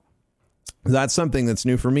 So that's something that's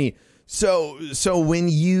new for me. So when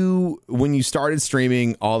you started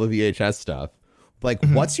streaming all the VHS stuff, like,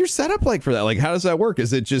 what's your setup like for that? Like, how does that work?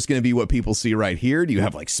 Is it just going to be what people see right here? Do you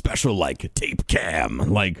have like special like tape cam?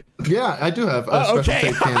 Like, yeah, I do have a special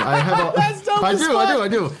tape cam. I have That's dope as fuck. I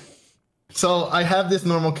do. So I have this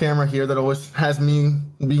normal camera here that always has me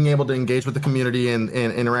being able to engage with the community and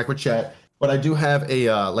interact with chat. But I do have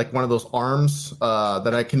a like one of those arms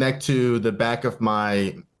that I connect to the back of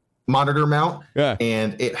my monitor mount. Yeah.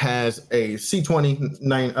 And it has a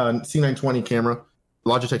C920 camera,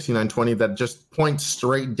 Logitech C920, that just points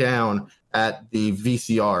straight down at the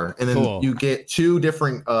VCR. And then you get two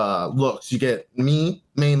different looks. You get me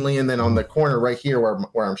mainly, and then on the corner right here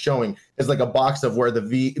where I'm showing is like a box of where the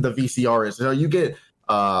VCR is. So you get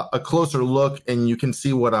a closer look and you can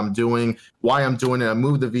see what I'm doing, why I'm doing it. I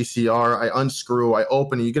move the VCR, I unscrew, I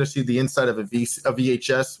open it. You get to see the inside of a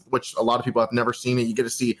VHS, which a lot of people have never seen it. You get to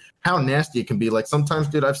see how nasty it can be. Like sometimes,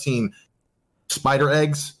 dude, I've seen spider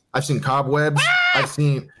eggs. I've seen cobwebs. I've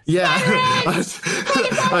seen I've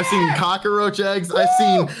seen cockroach eggs. I've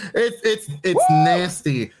seen it's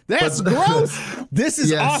nasty. That's gross. This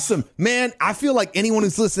is awesome, man. I feel like anyone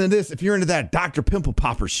who's listening to this, if you're into that Dr. Pimple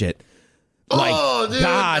Popper shit, like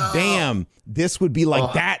god damn, this would be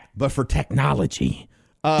like that, but for technology.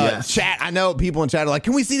 Chat, I know people in chat are like,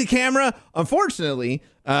 can we see the camera? Unfortunately,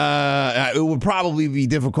 it would probably be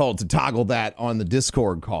difficult to toggle that on the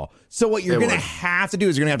Discord call. So what you're going to have to do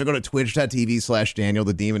is you're going to have to go to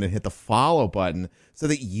twitch.tv/DanieltheDemon and hit the follow button so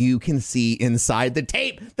that you can see inside the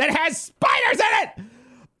tape that has spiders in it.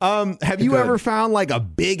 Have you ever found like a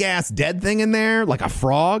big ass dead thing in there, like a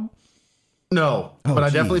frog? No, but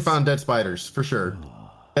I definitely found dead spiders for sure.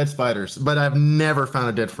 Dead spiders, but I've never found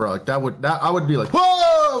a dead frog. I would be like,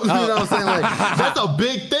 whoa, you know what I'm saying? Like that's a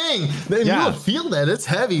big thing. You would feel that it's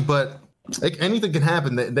heavy, but like anything can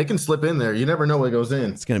happen. They can slip in there. You never know what goes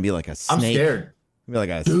in. It's gonna be like a snake. I'm scared.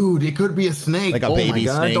 Dude, it could be a snake. Like a baby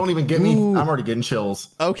snake. Don't even get me. I'm already getting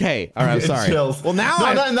chills. Okay, all right. I'm sorry. Chills. Well, now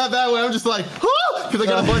not that way. I'm just like, because I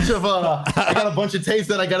got a bunch of tapes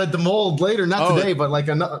that I got to demold later. Not today, but like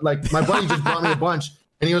my buddy just brought me a bunch.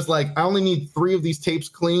 And he was like, I only need 3 of these tapes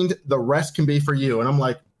cleaned. The rest can be for you. And I'm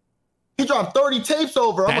like, he dropped 30 tapes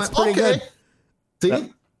over. I'm like, okay.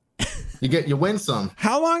 Good. See, you win some.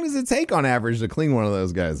 How long does it take on average to clean one of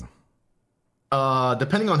those guys?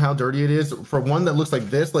 Depending on how dirty it is, for one that looks like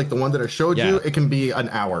this, like the one that I showed you, it can be an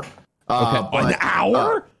hour. An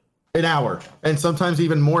hour? An hour. And sometimes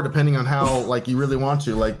even more, depending on how like you really want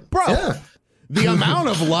to. Like, bro. Yeah. The amount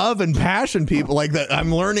of love and passion people like that.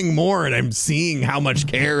 I'm learning more and I'm seeing how much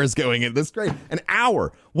care is going in. This is great. An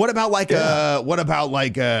hour. What about like it's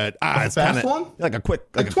fast one? Like a quick,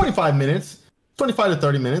 like 25 minutes, 25 to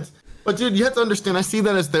 30 minutes. But dude, you have to understand, I see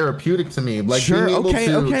that as therapeutic to me. Like being able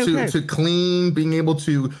to clean, being able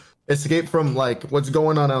to escape from like what's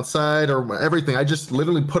going on outside or everything. I just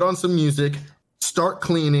literally put on some music, start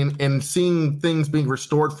cleaning, and seeing things being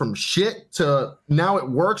restored from shit to now it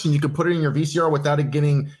works and you can put it in your VCR without it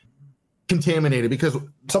getting contaminated. Because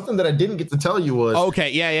something that I didn't get to tell you was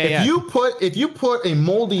if you put a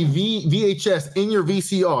moldy VHS in your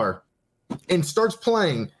VCR and starts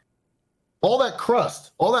playing, all that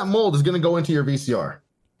crust, all that mold is going to go into your VCR.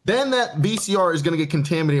 Then that VCR is going to get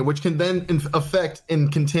contaminated, which can then affect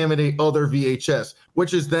and contaminate other VHS,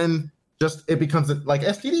 which is then it becomes like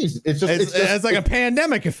STDs. It's like a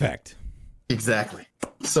pandemic effect. Exactly.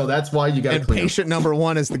 So that's why you got to clean. And patient number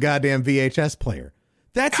 1 is the goddamn VHS player.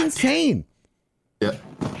 That's insane. Yeah.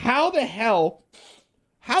 How the hell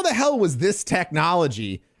was this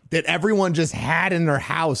technology that everyone just had in their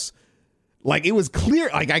house? Like it was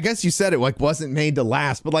clear. Like I guess you said it like wasn't made to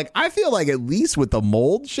last, but like I feel like at least with the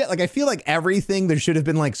mold shit, like I feel like everything there should have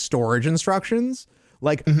been like storage instructions.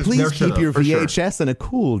 Like, please keep your VHS in a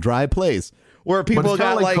cool, dry place where people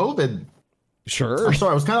got like COVID. Sure. I'm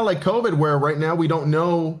sorry. It was kind of like COVID, where right now we don't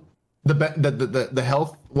know the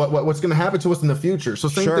health, what's going to happen to us in the future. So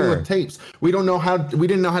same thing with tapes. We didn't know how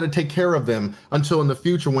to take care of them until in the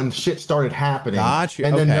future when shit started happening. Gotcha.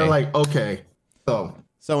 And then they're like, okay,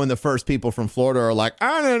 So when the first people from Florida are like,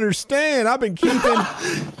 I don't understand. I've been keeping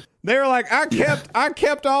They were like, I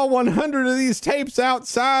kept all 100 of these tapes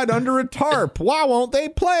outside under a tarp. Why won't they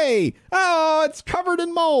play? Oh, it's covered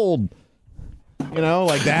in mold. You know,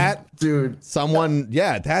 like that. Dude. Someone,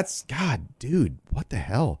 that's, God, dude, what the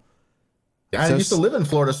hell? I used to live in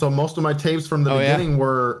Florida, so most of my tapes from the beginning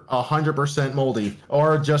were 100% moldy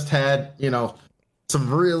or just had, you know,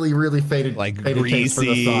 some really, really faded, like faded tapes for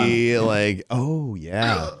the sun. Like, oh,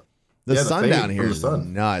 yeah. The sun down here is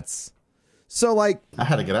nuts. So, like, I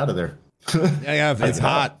had to get out of there. Yeah, it's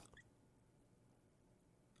hot.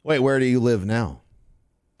 Wait, where do you live now?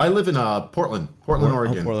 I live in Portland, Oregon.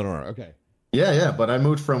 Oh, Portland, Oregon. Okay. Yeah, but I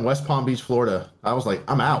moved from West Palm Beach, Florida. I was like,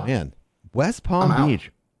 I'm out. Man, West Palm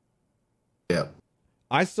Beach. Yeah.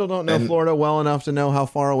 I still don't know Florida well enough to know how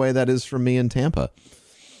far away that is from me in Tampa.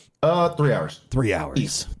 3 hours. 3 hours.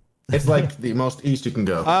 East. It's like the most east you can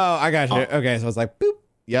go. Oh, I got you. Okay, so I was like, boop.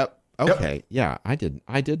 Yep. Okay. Yep. Yeah,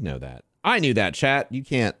 I did know that. I knew that, chat. You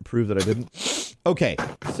can't prove that I didn't. Okay,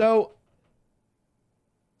 so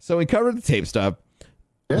we covered the tape stuff.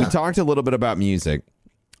 Yeah. We talked a little bit about music.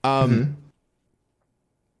 I'm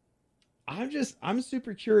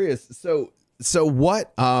super curious. So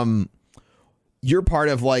what? You're part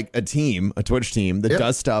of like a Twitch team that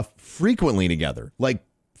does stuff frequently together, like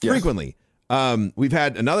frequently. We've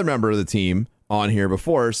had another member of the team on here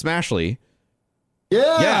before, Smashley.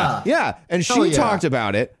 Yeah. And she talked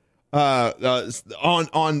about it on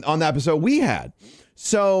the episode we had.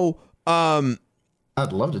 So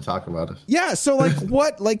I'd love to talk about it. Yeah. So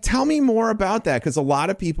like tell me more about that. Cause a lot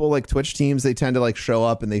of people like Twitch teams, they tend to like show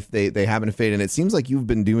up and they happen to fade. And it seems like you've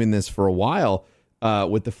been doing this for a while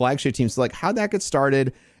with the flagship team. So like how'd that get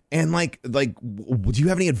started? And like, do you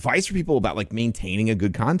have any advice for people about like maintaining a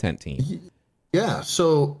good content team? Yeah,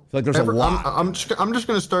 so like there's a lot. I'm just going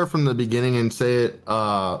to start from the beginning and say it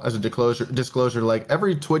as a disclosure. Like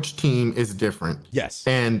every Twitch team is different. Yes,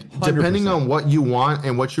 and depending 100%. on what you want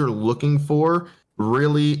and what you're looking for,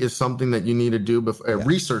 really is something that you need to do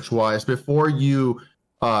research wise before you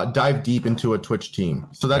dive deep into a Twitch team.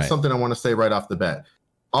 So that's something I want to say right off the bat.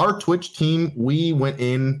 Our Twitch team, we went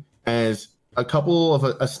in as a couple of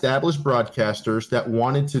established broadcasters that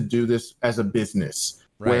wanted to do this as a business.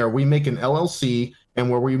 Where we make an LLC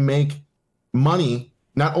and where we make money,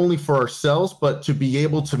 not only for ourselves, but to be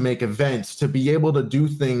able to make events, to be able to do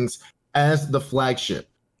things as the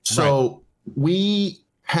flagship. So we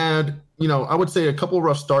had, I would say a couple of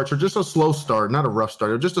rough starts or just a slow start, not a rough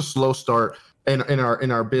start, or just a slow start in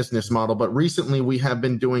our business model. But recently we have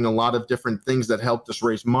been doing a lot of different things that helped us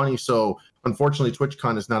raise money. So unfortunately,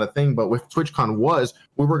 TwitchCon is not a thing, but with TwitchCon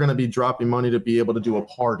we were going to be dropping money to be able to do a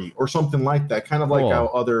party or something like that, kind of like how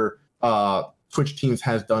other Twitch teams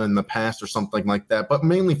has done in the past or something like that, but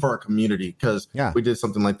mainly for our community because we did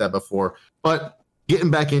something like that before. But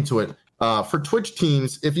getting back into it, for Twitch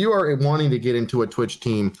teams, if you are wanting to get into a Twitch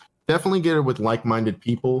team, definitely get it with like-minded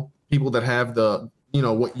people that have the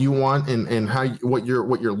what you want and what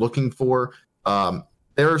you're looking for.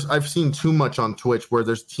 I've seen too much on Twitch where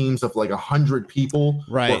there's teams of like 100 people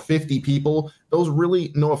or 50 people. Those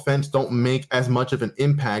really, no offense, don't make as much of an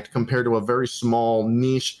impact compared to a very small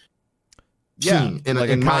niche team. Like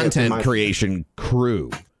a content creation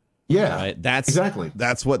crew. Yeah, right? That's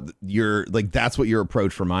what your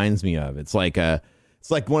approach reminds me of. It's like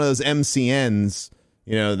one of those MCNs,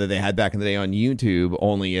 that they had back in the day on YouTube,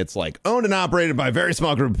 only it's like owned and operated by a very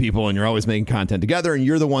small group of people, and you're always making content together, and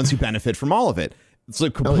you're the ones who benefit from all of it. It's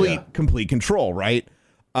like complete control, right?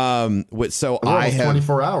 So I have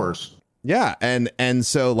 24 hours. Yeah, and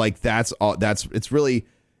so like it's really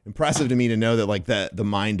impressive to me to know that like the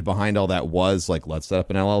mind behind all that was like, let's set up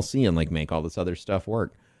an LLC and like make all this other stuff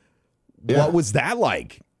work. Yeah. What was that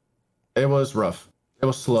like? It was rough. It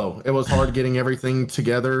was slow. It was hard getting everything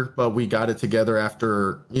together, but we got it together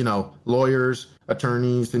after, lawyers,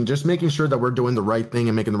 attorneys, and just making sure that we're doing the right thing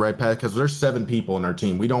and making the right path, because there's 7 people in our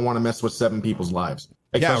team. We don't want to mess with 7 people's lives,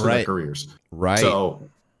 especially their careers. Right. So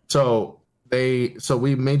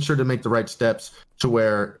we made sure to make the right steps to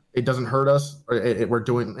where it doesn't hurt us.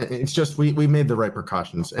 It's just we made the right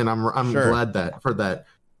precautions, and I'm glad for that.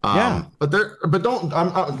 But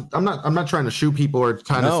I'm not trying to shoot people or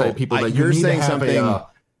trying to say people that you're saying something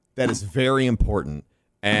that is very important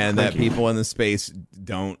and that people in the space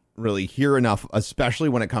don't really hear enough, especially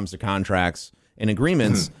when it comes to contracts and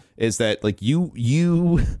agreements, is that like you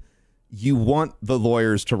want the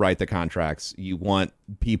lawyers to write the contracts. You want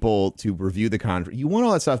people to review the contract. You want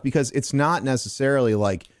all that stuff because it's not necessarily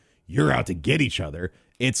like you're out to get each other.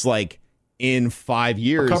 It's like, in 5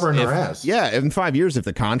 years, covering our ass. Yeah, in 5 years, if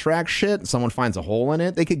the contract shit, someone finds a hole in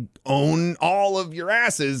it, they could own all of your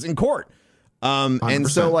asses in court. And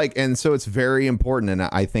so it's very important. And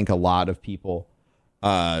I think a lot of people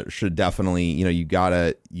should definitely, you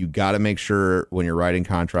gotta make sure when you're writing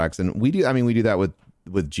contracts, and we do that with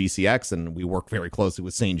GCX, and we work very closely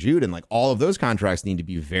with St. Jude, and like all of those contracts need to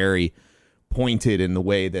be very pointed in the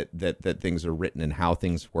way that things are written and how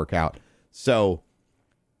things work out. So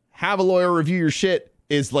have a lawyer review your shit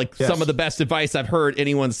is like some of the best advice I've heard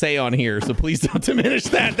anyone say on here. So please don't diminish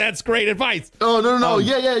that. That's great advice. Oh, no.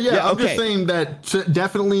 Yeah. I'm just saying that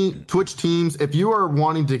definitely Twitch teams, if you are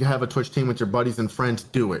wanting to have a Twitch team with your buddies and friends,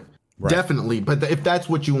 do it. Right. Definitely. But if that's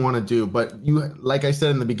what you want to do, but you, like I said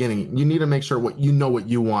in the beginning, you need to make sure what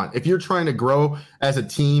you want. If you're trying to grow as a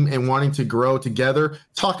team and wanting to grow together,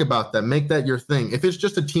 talk about that. Make that your thing. If it's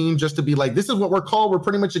just a team, just to be like, this is what we're called. We're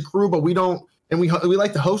pretty much a crew, but we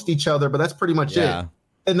like to host each other, but that's pretty much it.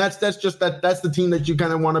 And that's the team that you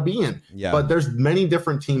kind of want to be in. Yeah. But there's many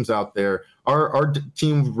different teams out there. Our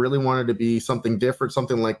team really wanted to be something different,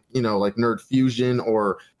 something like, like Nerd Fusion,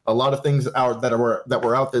 or a lot of things that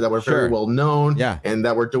were out there that were very well known, and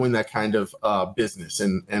that were doing that kind of business.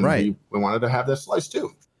 And we wanted to have this slice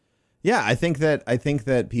too. Yeah, I think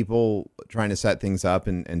that people trying to set things up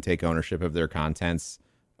and take ownership of their content's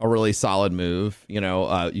a really solid move.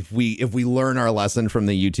 If we learn our lesson from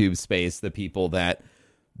the YouTube space, the people that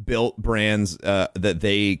built brands that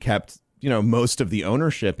they kept most of the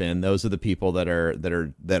ownership in, those are the people that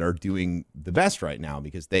are doing the best right now,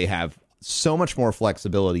 because they have so much more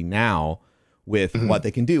flexibility now with what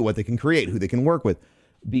they can do, what they can create, who they can work with,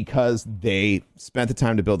 because they spent the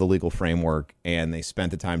time to build the legal framework and they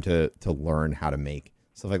spent the time to learn how to make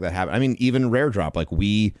stuff like that happen. I mean, even Rare Drop, like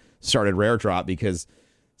we started Rare Drop because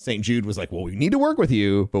St. Jude was like, well, we need to work with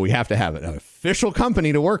you, but we have to have an official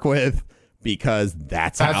company to work with, because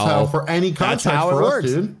that's how for any contract, that's how it works,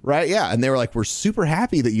 dude. Right? Yeah. And they were like, we're super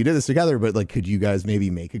happy that you did this together, but like, could you guys maybe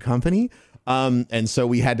make a company? And so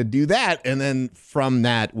we had to do that. And then from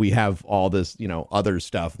that, we have all this, other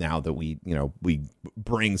stuff now that we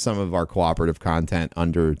bring some of our cooperative content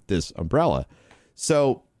under this umbrella.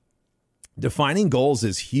 So defining goals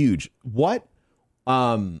is huge. What,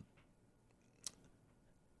 man,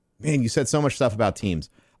 you said so much stuff about teams.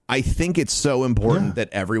 I think it's so important that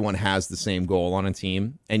everyone has the same goal on a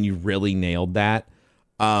team, and you really nailed that.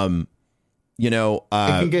 It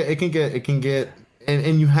can get,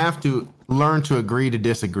 and you have to learn to agree to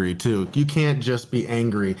disagree too. You can't just be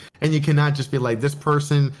angry, and you cannot just be like, this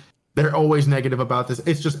person, they're always negative about this.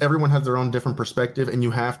 It's just everyone has their own different perspective, and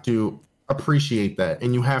you have to appreciate that,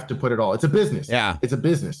 and you have to put it all. It's a business. Yeah, it's a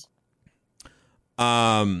business.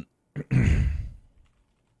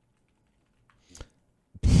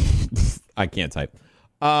 I can't type.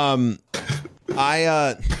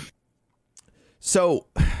 So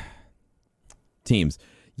teams.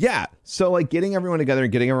 Yeah. So like getting everyone together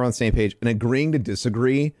and getting everyone on the same page and agreeing to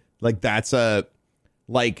disagree. Like I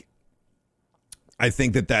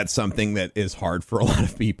think that that's something that is hard for a lot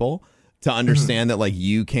of people to understand, that like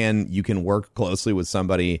you can work closely with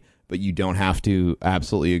somebody, but you don't have to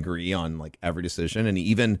absolutely agree on like every decision. And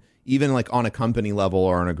even like on a company level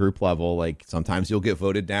or on a group level, like sometimes you'll get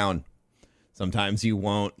voted down. Sometimes you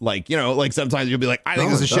won't, like sometimes you'll be like, I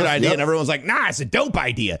think it's a shit idea. And everyone's like, nah, it's a dope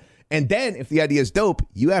idea. And then if the idea is dope,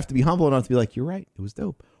 you have to be humble enough to be like, you're right, it was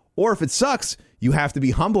dope. Or if it sucks, you have to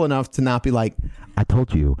be humble enough to not be like, I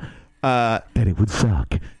told you that it would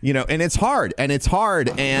suck. And it's hard.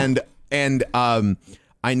 And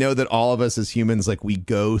I know that all of us as humans, like we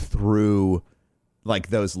go through like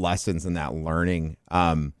those lessons and that learning.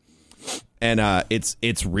 And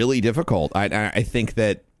it's really difficult. I think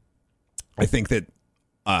that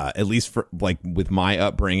at least for like with my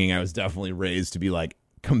upbringing, I was definitely raised to be like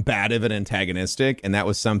combative and antagonistic. And that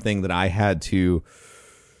was something that I had to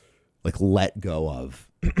like let go of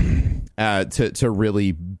to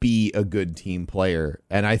really be a good team player.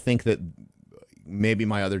 And I think that maybe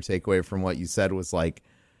my other takeaway from what you said was like,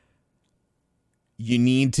 you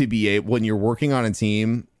need to be when you're working on a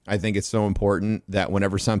team, I think it's so important that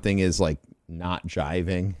whenever something is like not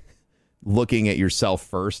jiving, looking at yourself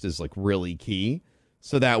first is like really key.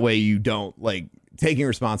 So that way you don't like taking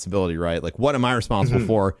responsibility, right? Like, what am I responsible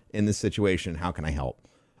for in this situation? How can I help?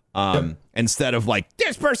 Instead of like,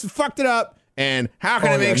 this person fucked it up, and how can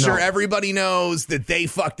I make sure everybody knows that they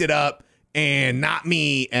fucked it up and not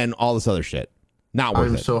me and all this other shit. Not worth it.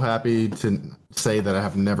 I'm so happy to say that I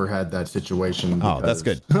have never had that situation. Oh, that's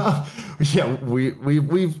good. Yeah,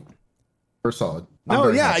 we're solid.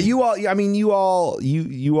 You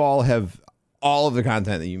all have all of the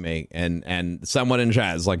content that you make, and someone in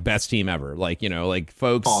chat is like best team ever. Like, like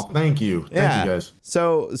folks. Oh, thank you. Thank you guys.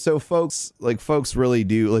 So folks really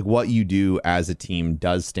do like what you do as a team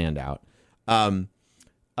does stand out. Okay,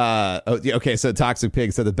 so Toxic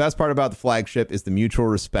Pig said the best part about the flagship is the mutual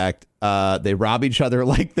respect. They rib each other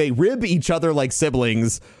like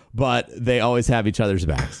siblings, but they always have each other's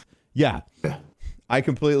backs. Yeah. I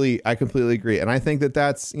completely agree. And I think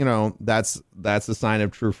that's a sign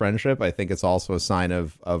of true friendship. I think it's also a sign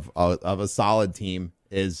of a solid team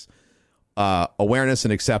is awareness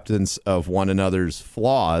and acceptance of one another's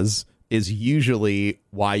flaws is usually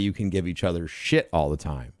why you can give each other shit all the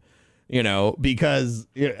time. Because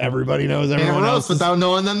everybody knows everyone else without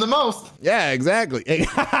knowing them the most. Yeah, exactly.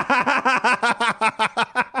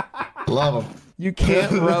 Love them. You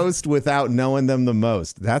can't roast without knowing them the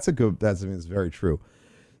most. It's very true.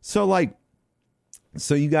 So you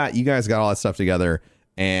guys got all that stuff together,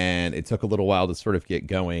 and it took a little while to sort of get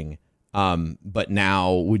going. But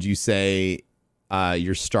now, would you say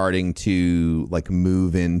you're starting to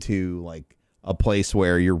move into a place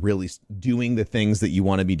where you're really doing the things that you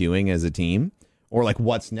want to be doing as a team, or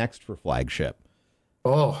what's next for Flagship?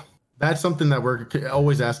 Oh, that's something that we're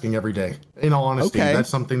always asking every day. In all honesty, That's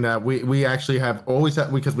something that we actually have always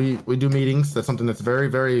had, because we do meetings. That's something that's very,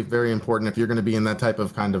 very, very important. If you're going to be in that type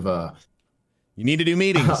of kind of you need to do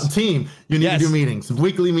meetings. Team, you need to do meetings,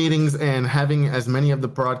 weekly meetings, and having as many of the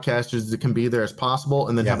broadcasters that can be there as possible,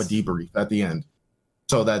 and then have a debrief at the end,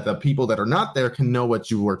 so that the people that are not there can know what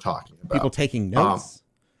you were talking about. People taking notes,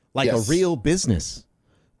 a real business.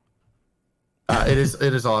 It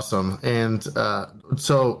is awesome, and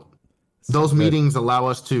so those meetings allow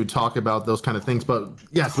us to talk about those kind of things. But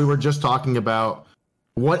yes, we were just talking about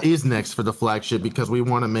what is next for the flagship, because we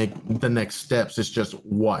want to make the next steps. It's just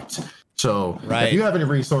what. So if you have any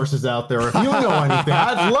resources out there, if you know anything,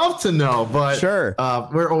 I'd love to know. But sure,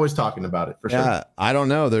 we're always talking about it for sure. I don't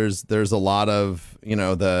know. There's a lot of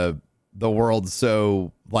the world.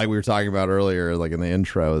 So like we were talking about earlier, in the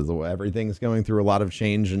intro, everything's going through a lot of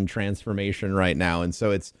change and transformation right now, and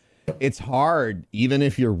so it's hard, even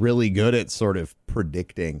if you're really good at sort of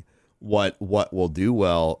predicting what will do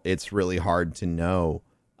well. It's really hard to know.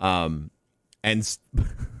 And this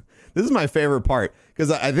is my favorite part,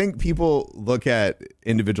 because I think people look at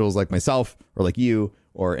individuals like myself or like you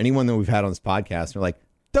or anyone that we've had on this podcast, and they're like,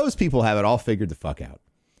 those people have it all figured the fuck out.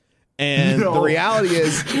 And the reality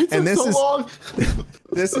is, and this is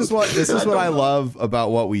what I love about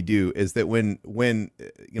what we do, is that when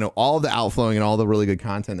all the outflowing and all the really good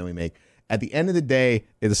content that we make, at the end of the day,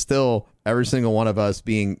 it is still every single one of us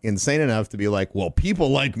being insane enough to be like, well, people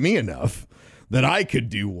like me enough that I could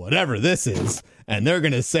do whatever this is, and they're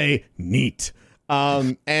gonna say neat.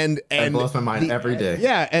 And that blows my mind every day.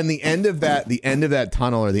 Yeah, and the end of that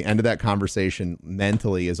tunnel, or the end of that conversation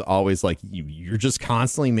mentally, is always like you're just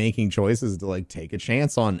constantly making choices to take a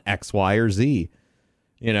chance on X, Y, or Z.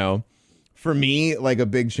 For me, a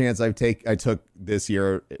big chance I took this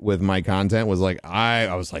year with my content was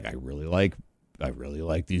I was like, I really like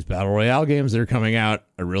these battle royale games that are coming out.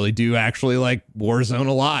 I really do actually like Warzone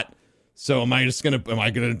a lot. So am I gonna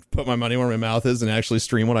put my money where my mouth is and actually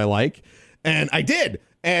stream what I like? And I did.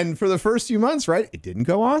 And for the first few months, it didn't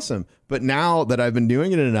go awesome. But now that I've been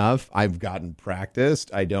doing it enough, I've gotten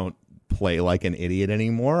practiced. I don't play like an idiot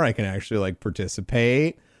anymore. I can actually I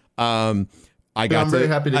got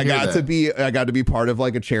to be part of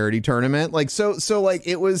a charity tournament.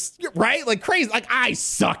 It was crazy. I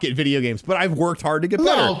suck at video games, but I've worked hard to get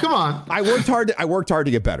better. No, come on. I worked hard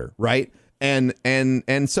to get better. Right. And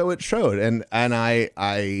so it showed. And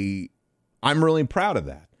I'm really proud of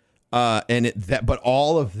that. But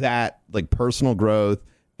all of that, personal growth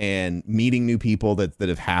and meeting new people that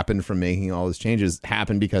have happened from making all those changes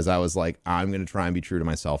happened because I was like, I'm going to try and be true to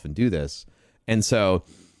myself and do this. And so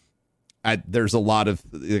there's a lot of,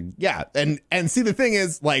 and see, the thing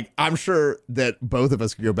is, I'm sure that both of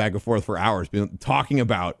us could go back and forth for hours talking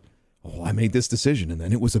about, I made this decision and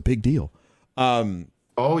then it was a big deal.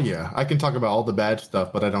 Oh yeah, I can talk about all the bad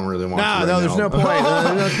stuff, but I don't really want to. There's no point.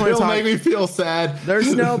 It'll make me feel sad.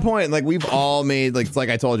 There's no point. We've all made like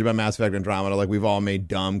I told you about Mass Effect Andromeda. We've all made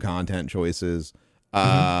dumb content choices.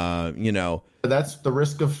 That's the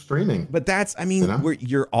risk of streaming. But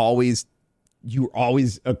you're always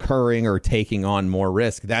occurring or taking on more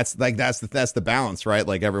risk. That's the balance,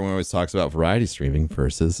 right? Everyone always talks about variety streaming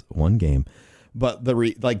versus one game, but the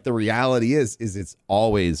reality is it's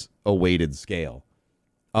always a weighted scale.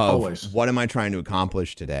 Always. What am I trying to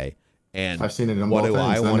accomplish today? And I've seen it in what do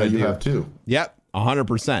I want to do? You have too. Yep,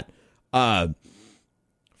 100%.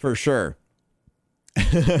 For sure.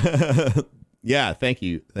 Yeah, thank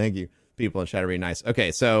you. People in chat are really nice.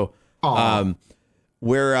 Okay, so I'm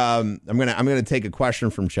gonna take a question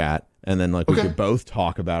from chat, and then we could both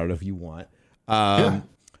talk about it if you want.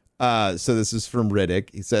 So this is from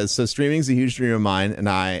Riddick. He says, so streaming is a huge dream of mine, and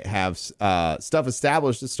I have stuff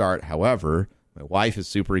established to start. However, my wife is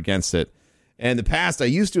super against it. And in the past, I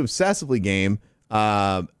used to obsessively game.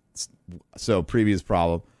 So previous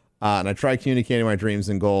problem. And I tried communicating my dreams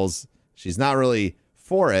and goals. She's not really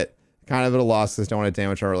for it. Kind of at a loss because I don't want to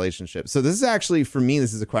damage our relationship. So this is actually, for me,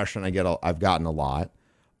 this is a question I've gotten a lot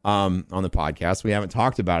on the podcast. We haven't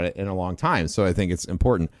talked about it in a long time. So I think it's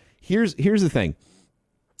important. Here's the thing.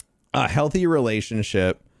 A healthy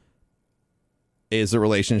relationship is a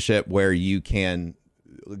relationship where you can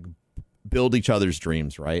build each other's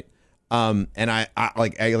dreams, right? And I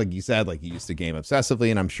like you said, like you used to game obsessively,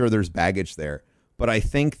 and I'm sure there's baggage there. But I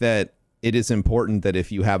think that it is important that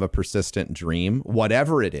if you have a persistent dream,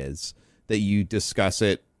 whatever it is, that you discuss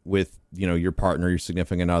it with, your partner, your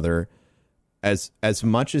significant other, as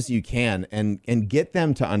much as you can, and get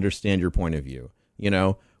them to understand your point of view.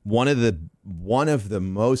 One of the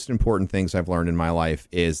most important things I've learned in my life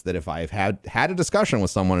is that if I've had a discussion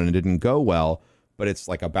with someone and it didn't go well, but it's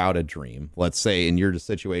like about a dream. Let's say in your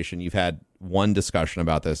situation, you've had one discussion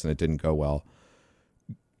about this and it didn't go well.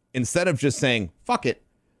 Instead of just saying, fuck it,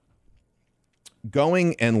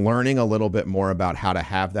 going and learning a little bit more about how to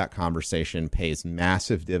have that conversation pays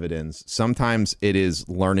massive dividends. Sometimes it is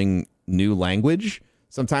learning new language.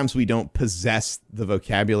 Sometimes we don't possess the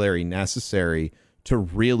vocabulary necessary to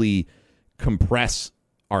really compress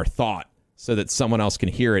our thought so that someone else can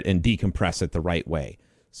hear it and decompress it the right way.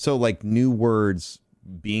 So like new words,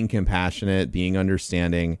 being compassionate, being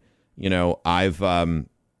understanding, I've, and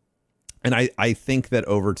I think that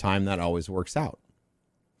over time that always works out.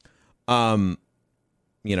 So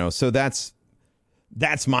that's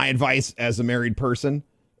my advice as a married person.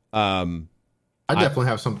 I definitely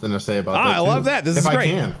have something to say about that. I love that. This is great.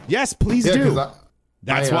 I can. Yes, please do.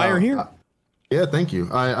 That's why you're here. Yeah, thank you.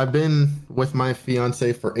 I've been with my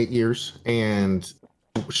fiance for 8 years, and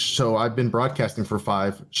so I've been broadcasting for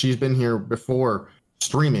 5. She's been here before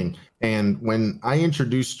streaming. And when I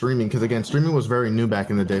introduced streaming, because again, streaming was very new back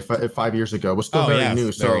in the day, 5 years ago, it was still very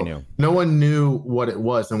new. So very new. No one knew what it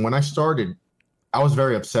was. And when I started, I was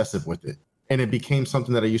very obsessive with it. And it became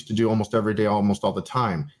something that I used to do almost every day, almost all the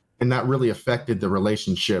time. And that really affected the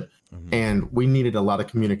relationship. Mm-hmm. And we needed a lot of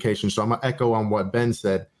communication. So I'm going to echo on what Ben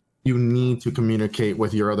said. You need to communicate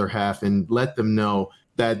with your other half and let them know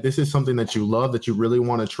that this is something that you love, that you really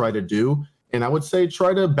want to try to do. And I would say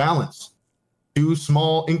try to balance. Do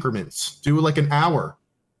small increments. Do like an hour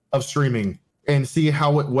of streaming and see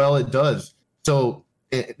how well it does. So,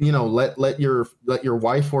 let your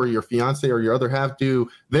wife or your fiance or your other half do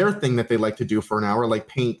their thing that they like to do for an hour, like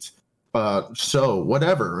paint, sew,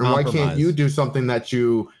 whatever. And why can't you do something that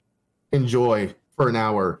you enjoy for an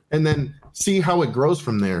hour and then see how it grows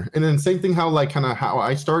from there? And then same thing, how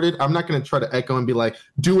I started. I'm not going to try to echo and be like,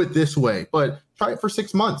 do it this way, but try it for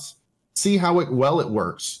 6 months. See how it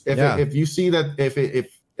works. If you see that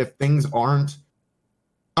if things aren't,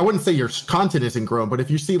 I wouldn't say your content isn't growing, but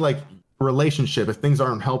if you see like relationship, if things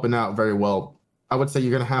aren't helping out very well, I would say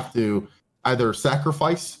you're going to have to either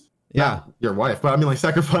sacrifice, not your wife, but I mean like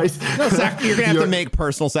sacrifice. No, you're going to have to make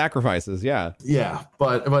personal sacrifices. Yeah. Yeah.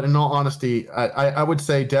 But in all honesty, I would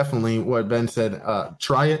say definitely what Ben said,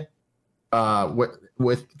 try it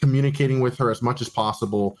with communicating with her as much as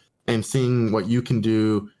possible and seeing what you can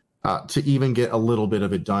do to even get a little bit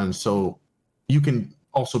of it done, so you can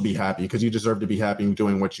also be happy, because you deserve to be happy and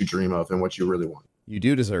doing what you dream of and what you really want. You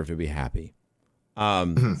do deserve to be happy.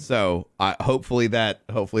 So hopefully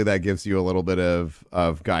that gives you a little bit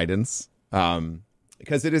of guidance,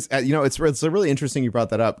 because it is, it's really interesting you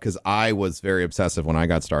brought that up, because I was very obsessive when I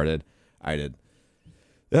got started. I did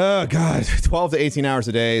 12 to 18 hours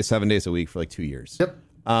a day, 7 days a week for like 2 years. Yep.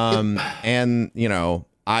 And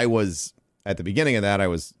I was, at the beginning of that, I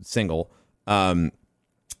was single. And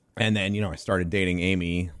then, I started dating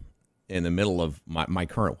Amy in the middle of my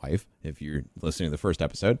current wife. If you're listening to the first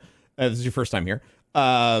episode, this is your first time here.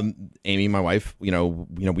 Amy, my wife,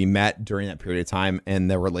 we met during that period of time, and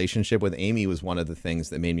the relationship with Amy was one of the things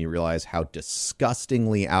that made me realize how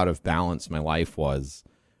disgustingly out of balance my life was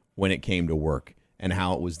when it came to work, and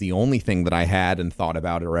how it was the only thing that I had and thought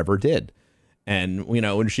about or ever did. And,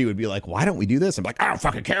 when she would be like, why don't we do this? I'm like, I don't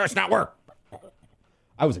fucking care. It's not work.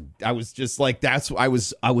 I was just like, I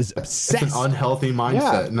was obsessed. It's an unhealthy mindset.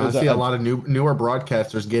 Yeah, and I see a lot of newer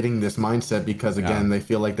broadcasters getting this mindset because, again, they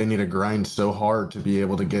feel like they need to grind so hard to be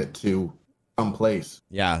able to get to some place.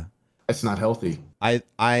 Yeah. It's not healthy.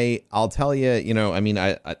 I'll tell you,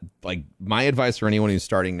 I like, my advice for anyone who's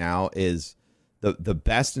starting now is the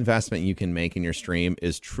best investment you can make in your stream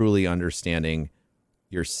is truly understanding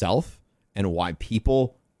yourself and why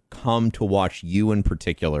people come to watch you in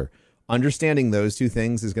particular. Understanding those two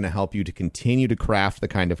things is going to help you to continue to craft the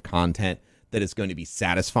kind of content that is going to be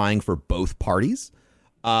satisfying for both parties.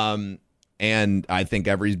 And I think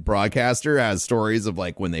every broadcaster has stories of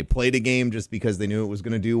like when they played a game just because they knew it was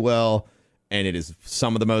going to do well. And it is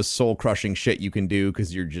some of the most soul crushing shit you can do,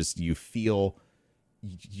 because you feel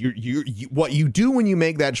what you do when you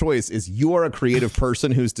make that choice is you are a creative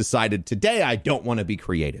person who's decided today I don't want to be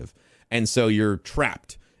creative. And so you're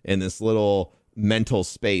trapped in this little mental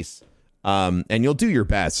space. And you'll do your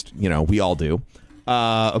best. We all do.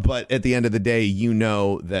 But at the end of the day,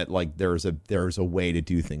 that like there's a way to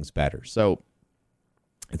do things better. So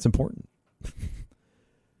it's important.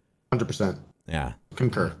 100%. Yeah.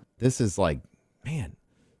 Concur. This is like, man.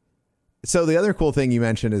 So the other cool thing you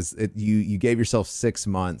mentioned is you gave yourself 6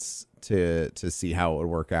 months to see how it would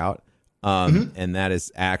work out. And that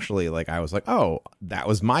is actually like, I was like, oh, that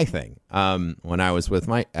was my thing. When I was with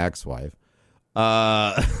my ex-wife,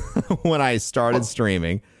 when I started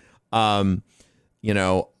streaming,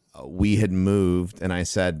 we had moved, and I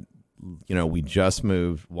said, we just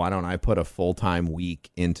moved. Why don't I put a full-time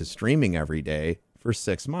week into streaming every day for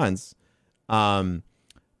 6 months?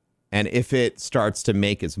 And if it starts to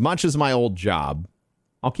make as much as my old job,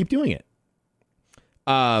 I'll keep doing it.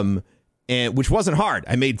 And which wasn't hard.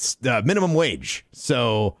 I made minimum wage.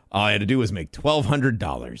 So all I had to do was make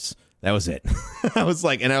 $1,200. That was it. I was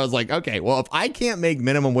like, okay, well, if I can't make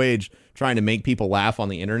minimum wage trying to make people laugh on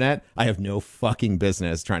the internet, I have no fucking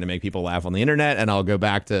business trying to make people laugh on the internet. And I'll go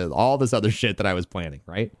back to all this other shit that I was planning.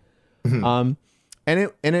 Right. And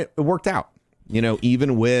it worked out,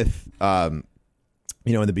 even with, in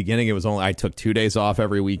the beginning, it was only, I took 2 days off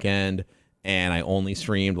every weekend, and I only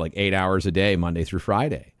streamed like 8 hours a day, Monday through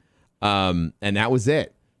Friday. And that was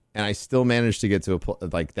it. And I still managed to get to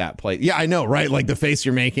that place. Yeah, I know, right? Like the face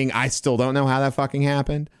you're making. I still don't know how that fucking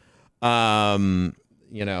happened. I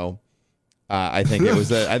think it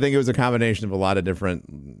was a combination of a lot of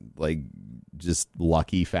different, like, just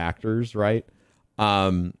lucky factors, right?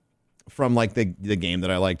 From like the game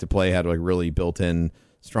that I like to play had like really built-in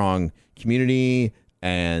strong community.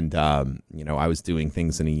 And, I was doing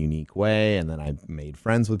things in a unique way, and then I made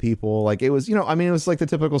friends with people. Like it was, it was like the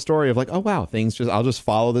typical story of like, oh, wow, I'll just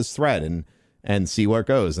follow this thread and see where it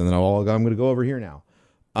goes. And then I'm going to go over here now.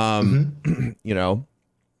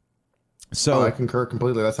 So I concur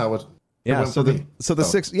completely. That's how it yeah. went So for the, me. so the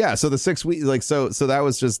 6, yeah. So the 6 weeks, like, so that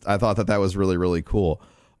was just, I thought that was really, really cool.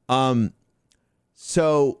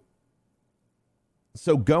 So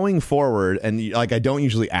going forward, and like, I don't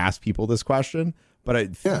usually ask people this question, but I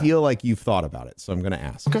feel like you've thought about it. So I'm going to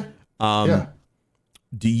ask. Okay.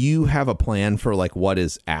 Do you have a plan for like what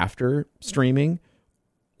is after streaming,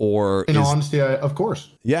 or in all honesty, of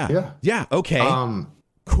course. Yeah. Okay.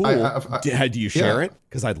 Cool. Do you share it?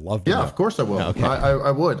 Because I'd love to. Yeah, know. of course I will. Okay.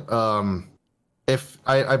 I would. If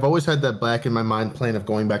I've always had that back in my mind plan of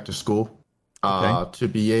going back to school, to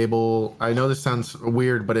be able, I know this sounds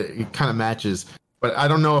weird, but it kind of matches, but I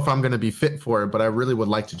don't know if I'm going to be fit for it, but I really would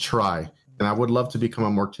like to try. And I would love to become a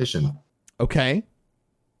mortician. Okay.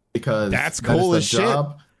 Because that's cool as shit.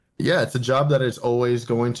 Yeah, it's a job that is always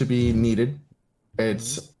going to be needed.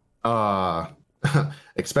 It's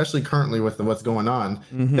especially currently with what's going on,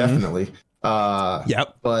 definitely.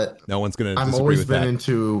 Yep. But no one's gonna. I've always been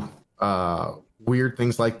into weird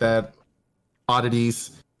things like that,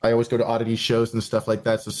 oddities. I always go to oddity shows and stuff like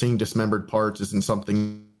that. So seeing dismembered parts isn't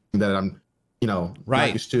something that I'm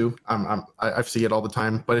not used to. I see it all the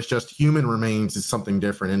time, but it's just human remains is something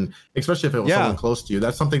different. And especially if it was someone close to you,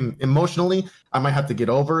 that's something emotionally I might have to get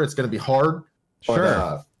over. It's going to be hard.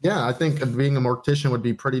 But, I think being a mortician would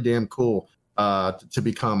be pretty damn cool to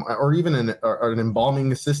become, or even an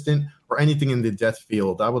embalming assistant or anything in the death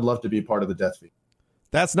field. I would love to be part of the death field.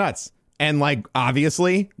 That's nuts. And like,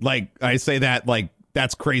 obviously, like I say that, like,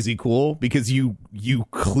 that's crazy cool because you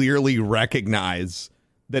clearly recognize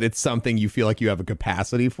that it's something you feel like you have a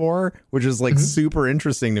capacity for, which is like super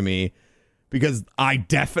interesting to me because I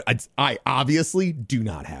obviously do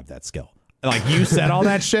not have that skill. Like you said all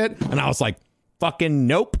that shit and I was like, fucking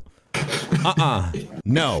nope.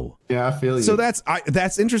 No. Yeah, I feel you. So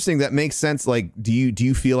that's interesting. That makes sense. Like, do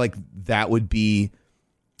you feel like that would be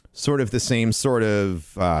sort of the same sort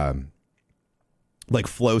of like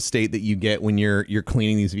flow state that you get when you're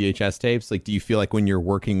cleaning these VHS tapes? Like, do you feel like when you're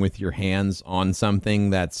working with your hands on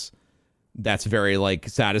something that's very like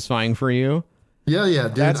satisfying for you? Yeah,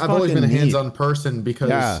 dude. I've always been a hands-on person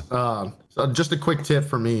because so just a quick tip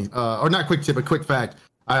for me, or not quick tip, a quick fact.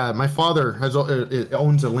 My father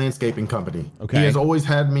owns a landscaping company. Okay. He has always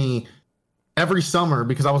had me every summer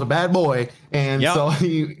because I was a bad boy. And so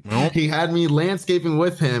he had me landscaping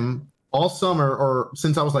with him all summer, or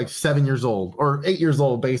since I was like 7 years old or 8 years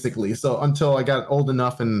old, basically. So until I got old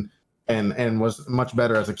enough and was much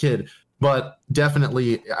better as a kid. But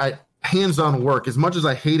definitely hands-on work, as much as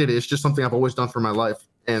I hated it, it's just something I've always done for my life.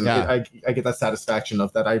 And I get that satisfaction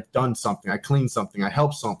of that I've done something, I cleaned something, I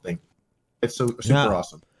helped something. It's so super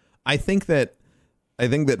awesome. I think that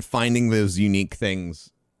finding those unique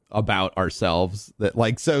things about ourselves that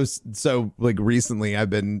like, so like recently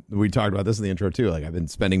we talked about this in the intro too. Like I've been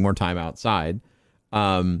spending more time outside,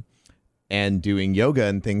 and doing yoga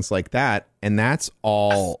and things like that. And that's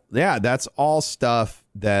all stuff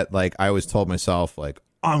that like I always told myself, like,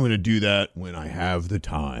 I'm going to do that when I have the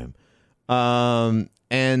time. And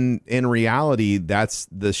in reality, that's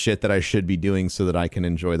the shit that I should be doing so that I can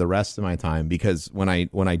enjoy the rest of my time. Because when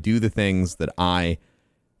I do the things that I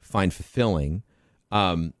find fulfilling,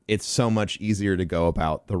 it's so much easier to go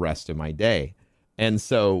about the rest of my day. And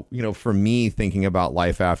so, for me, thinking about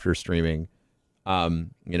life after streaming,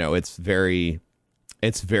 it's very,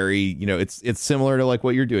 it's similar to like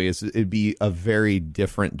what you're doing. It'd be a very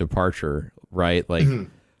different departure, right? Like,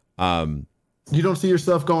 you don't see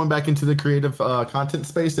yourself going back into the creative content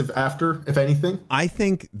space if anything? I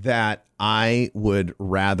think that I would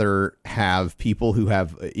rather have people who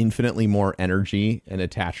have infinitely more energy and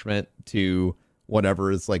attachment to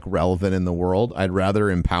whatever is like relevant in the world. I'd rather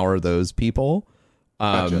empower those people,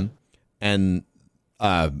 Gotcha. and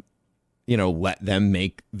let them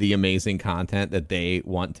make the amazing content that they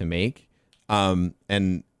want to make. And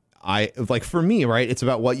I like, for me, right, it's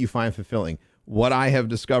about what you find fulfilling. What I have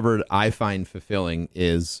discovered I find fulfilling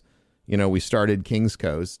is, we started King's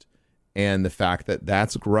Coast, and the fact that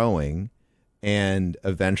that's growing, and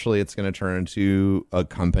eventually it's going to turn into a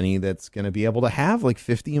company that's going to be able to have like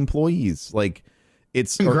 50 employees. Like,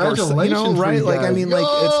 it's congratulations, right? Like, I mean, Yo!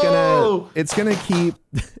 like it's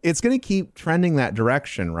gonna keep trending that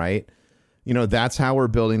direction, right? That's how we're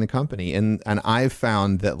building the company, and I've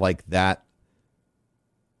found that like that,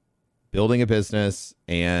 building a business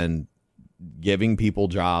and giving people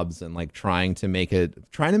jobs and like trying to make an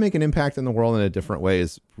impact in the world in a different way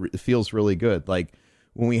feels really good. Like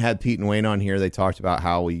when we had Pete and Wayne on here, they talked about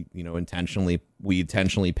how we intentionally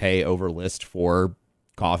pay over list for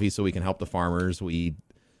coffee so we can help the farmers. We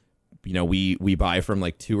buy from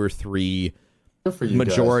like 2 or 3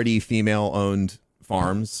 majority female owned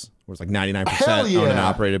farms where it's like 99% owned and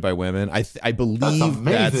operated by women. I believe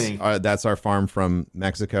that's our farm from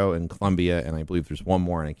Mexico and Colombia, and I believe there's one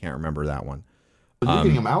more and I can't remember that one. So you're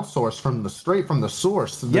getting them outsourced from the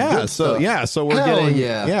source. So we're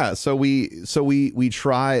getting so we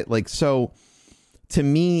try, like, so to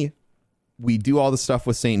me, we do all the stuff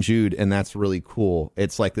with St. Jude, and that's really cool.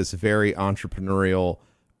 It's like this very entrepreneurial,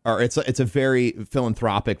 or it's a very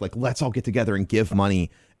philanthropic, like, let's all get together and give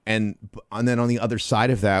money. And then on the other side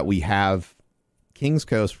of that, we have King's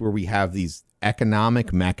Coast, where we have these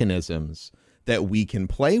economic mechanisms that we can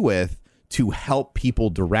play with to help people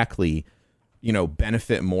directly,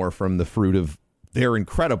 benefit more from the fruit of their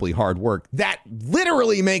incredibly hard work. That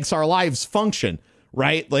literally makes our lives function,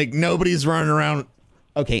 right? Like, nobody's running around.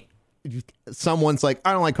 Okay, someone's like,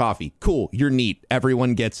 I don't like coffee. Cool, you're neat.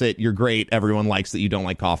 Everyone gets it. You're great. Everyone likes that you don't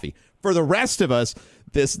like coffee. For the rest of us,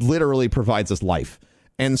 this literally provides us life.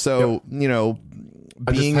 And so,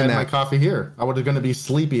 I just had my coffee here. I was going to be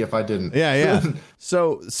sleepy if I didn't. Yeah.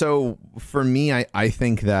 So for me, I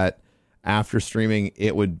think that after streaming,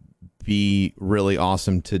 it would be really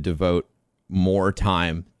awesome to devote more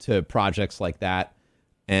time to projects like that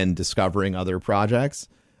and discovering other projects.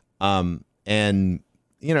 And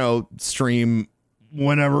stream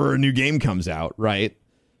whenever a new game comes out, right?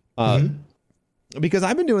 Because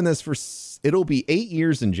I've been doing this it'll be 8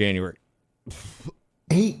 years in January.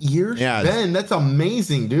 8 years? Yeah. Ben, that's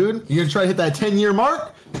amazing, dude. You gonna try to hit that 10-year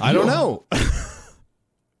mark? I don't know.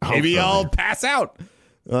 Maybe I'll pass out.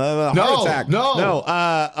 Heart attack. No.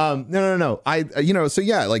 So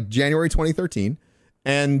yeah, like January 2013.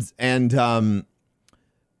 And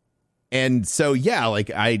so, yeah,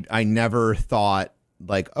 like I never thought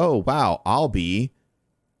like, oh, wow, I'll be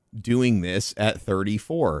doing this at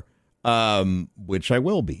 34, which I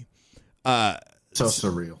will be. So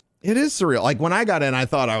surreal. It is surreal. Like when I got in, I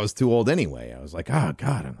thought I was too old anyway. I was like, oh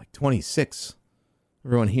God, I'm like 26.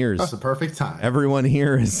 Everyone here is, that's the perfect time. Everyone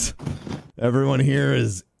here is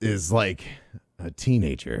like a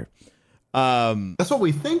teenager. That's what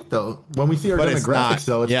we think though. When we see our demographics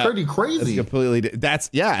though, it's pretty crazy. It's completely,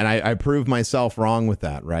 and I proved myself wrong with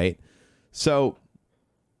that. Right. So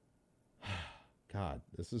God,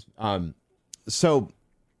 this is, so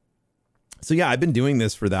So yeah, I've been doing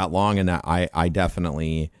this for that long, and I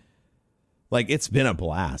definitely, like, it's been a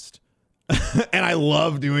blast. And I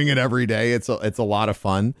love doing it every day. It's a lot of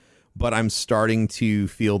fun, but I'm starting to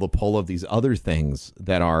feel the pull of these other things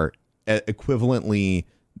that are equivalently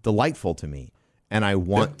delightful to me, and I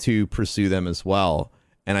want to pursue them as well.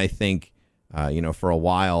 And I think, for a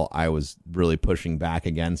while I was really pushing back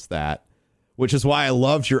against that, which is why I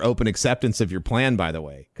loved your open acceptance of your plan, by the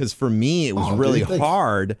way, because for me it was really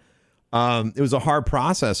hard. It was a hard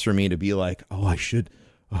process for me to be like, oh, I should.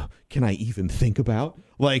 Can I even think about,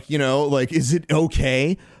 is it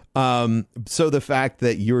okay? So the fact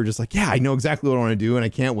that you were just like, yeah, I know exactly what I want to do and I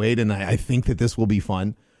can't wait. And I think that this will be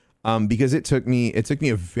fun. Because it took me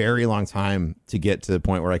a very long time to get to the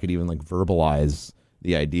point where I could even like verbalize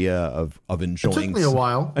the idea of enjoying. It took me a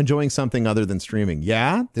while. Enjoying something other than streaming.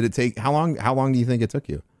 Yeah. Did it take, how long do you think it took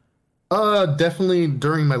you? Definitely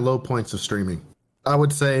during my low points of streaming. I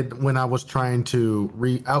would say when I was trying to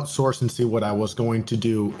outsource and see what I was going to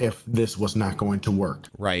do if this was not going to work.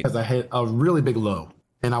 Right. Because I hit a really big low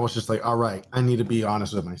and I was just like, all right, I need to be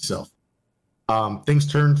honest with myself. Things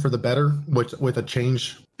turned for the better with a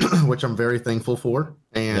change, which I'm very thankful for.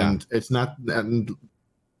 And it's not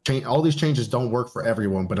all these changes don't work for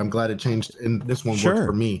everyone, but I'm glad it changed and this one worked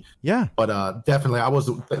for me. Yeah. But definitely I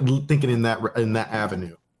was thinking in that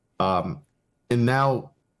avenue. And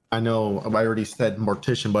now I know I already said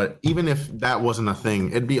mortician, but even if that wasn't a thing,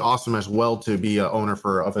 it'd be awesome as well to be a owner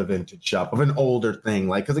of a vintage shop, of an older thing.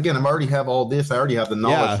 Like, because again, I already have all this. I already have the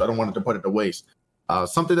knowledge. So I don't want it to put it to waste.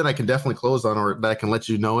 Something that I can definitely close on, or that I can let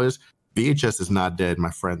you know, is VHS is not dead,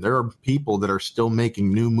 my friend. There are people that are still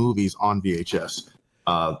making new movies on VHS.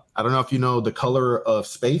 I don't know if you know The Color of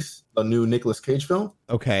Space, a new Nicolas Cage film.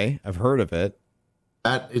 Okay, I've heard of it.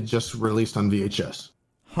 That it just released on VHS.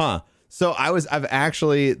 Huh. So I've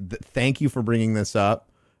actually, thank you for bringing this up,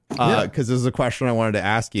 because this is a question I wanted to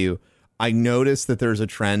ask you. I noticed that there's a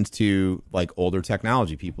trend to like older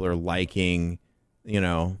technology. People are liking,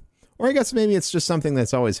 or I guess maybe it's just something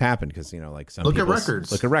that's always happened because, like some look people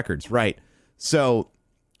at records. Right. So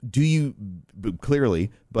do you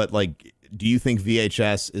clearly, but like, do you think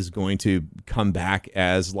VHS is going to come back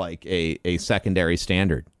as like a secondary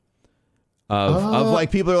standard? Of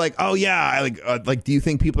like people are like, oh yeah, like do you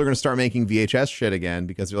think people are going to start making VHS shit again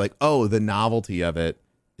because they're like, oh, the novelty of it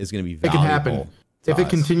is going to be valuable? It can happen if it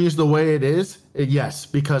continues the way it is. Yes,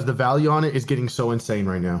 because the value on it is getting so insane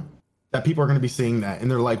right now that people are going to be seeing that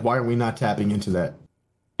and they're like, why are we not tapping into that?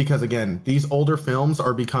 Because again, these older films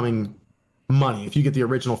are becoming money. If you get the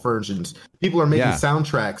original versions, people are making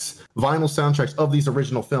soundtracks, vinyl soundtracks of these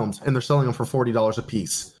original films, and they're selling them for $40 a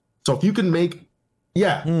piece. So if you can make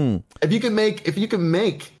if you can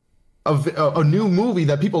make a new movie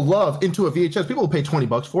that people love into a VHS, people will pay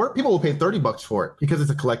 $20 for it. People will pay $30 for it because it's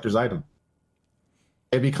a collector's item.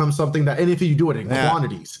 It becomes something that, and if you do it in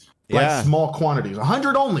quantities, like small quantities,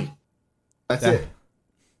 100 only, that's it.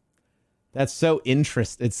 That's so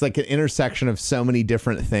interesting. It's like an intersection of so many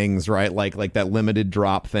different things, right? Like that limited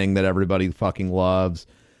drop thing that everybody fucking loves.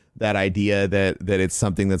 That idea that it's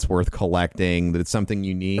something that's worth collecting, that it's something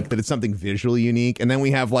unique, that it's something visually unique. And then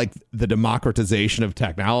we have like the democratization of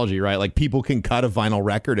technology, right? Like people can cut a vinyl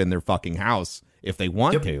record in their fucking house if they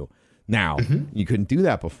want to. Now, you couldn't do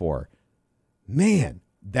that before. Man,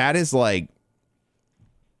 that is like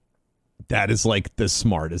the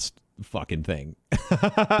smartest fucking thing.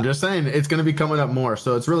 I'm just saying it's going to be coming up more,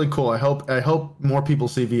 so it's really cool. I hope more people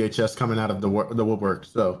see VHS coming out of the woodwork.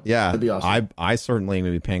 So yeah, it'd be awesome. I certainly am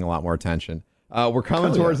going to be paying a lot more attention. We're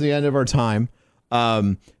coming towards the end of our time,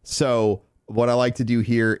 so what I like to do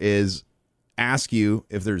here is ask you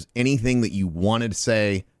if there's anything that you wanted to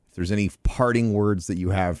say, if there's any parting words that you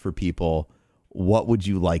have for people. What would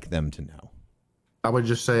you like them to know? I would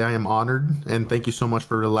just say I am honored, and thank you so much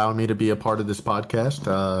for allowing me to be a part of this podcast.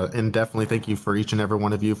 And definitely thank you for each and every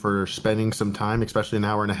one of you for spending some time, especially an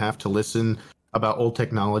hour and a half, to listen about old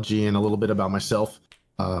technology and a little bit about myself.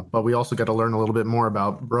 But we also got to learn a little bit more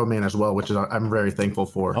about Broman as well, which is I'm very thankful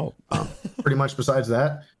for. Pretty much besides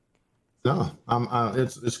that, no,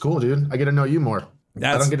 it's cool, dude. I get to know you more.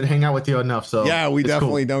 I don't get to hang out with you enough. So yeah, we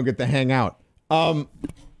definitely don't get to hang out.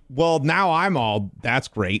 Well, now that's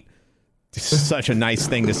great. Such a nice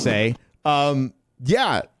thing to say. Daniel,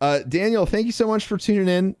 thank you so much for tuning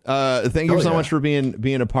in. Thank you so much for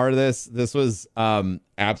being a part of this. This was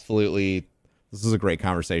this was a great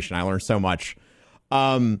conversation. I learned so much.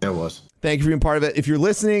 It was. Thank you for being part of it. If you're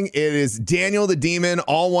listening, it is Daniel the Demon,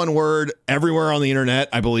 all one word, everywhere on the internet,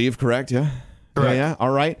 I believe. Correct? Yeah. Correct. Yeah.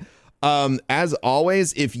 All right. As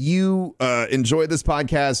always, if you enjoy this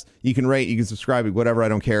podcast, you can rate, you can subscribe, whatever, I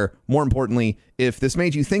don't care. More importantly, if this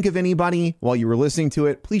made you think of anybody while you were listening to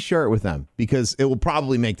it, please share it with them because it will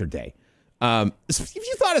probably make their day. If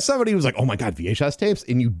you thought of somebody who was like, oh my God, VHS tapes,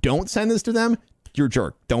 and you don't send this to them, you're a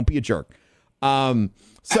jerk. Don't be a jerk.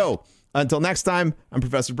 So until next time, I'm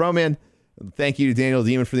Professor Broman. Thank you to Daniel the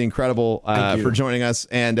Demon for the incredible for joining us.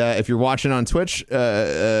 And if you're watching on Twitch,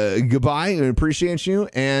 goodbye. I appreciate you.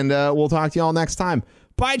 And we'll talk to you all next time.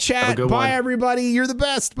 Bye, chat. Bye, everybody. You're the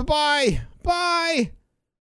best. Bye-bye. Bye.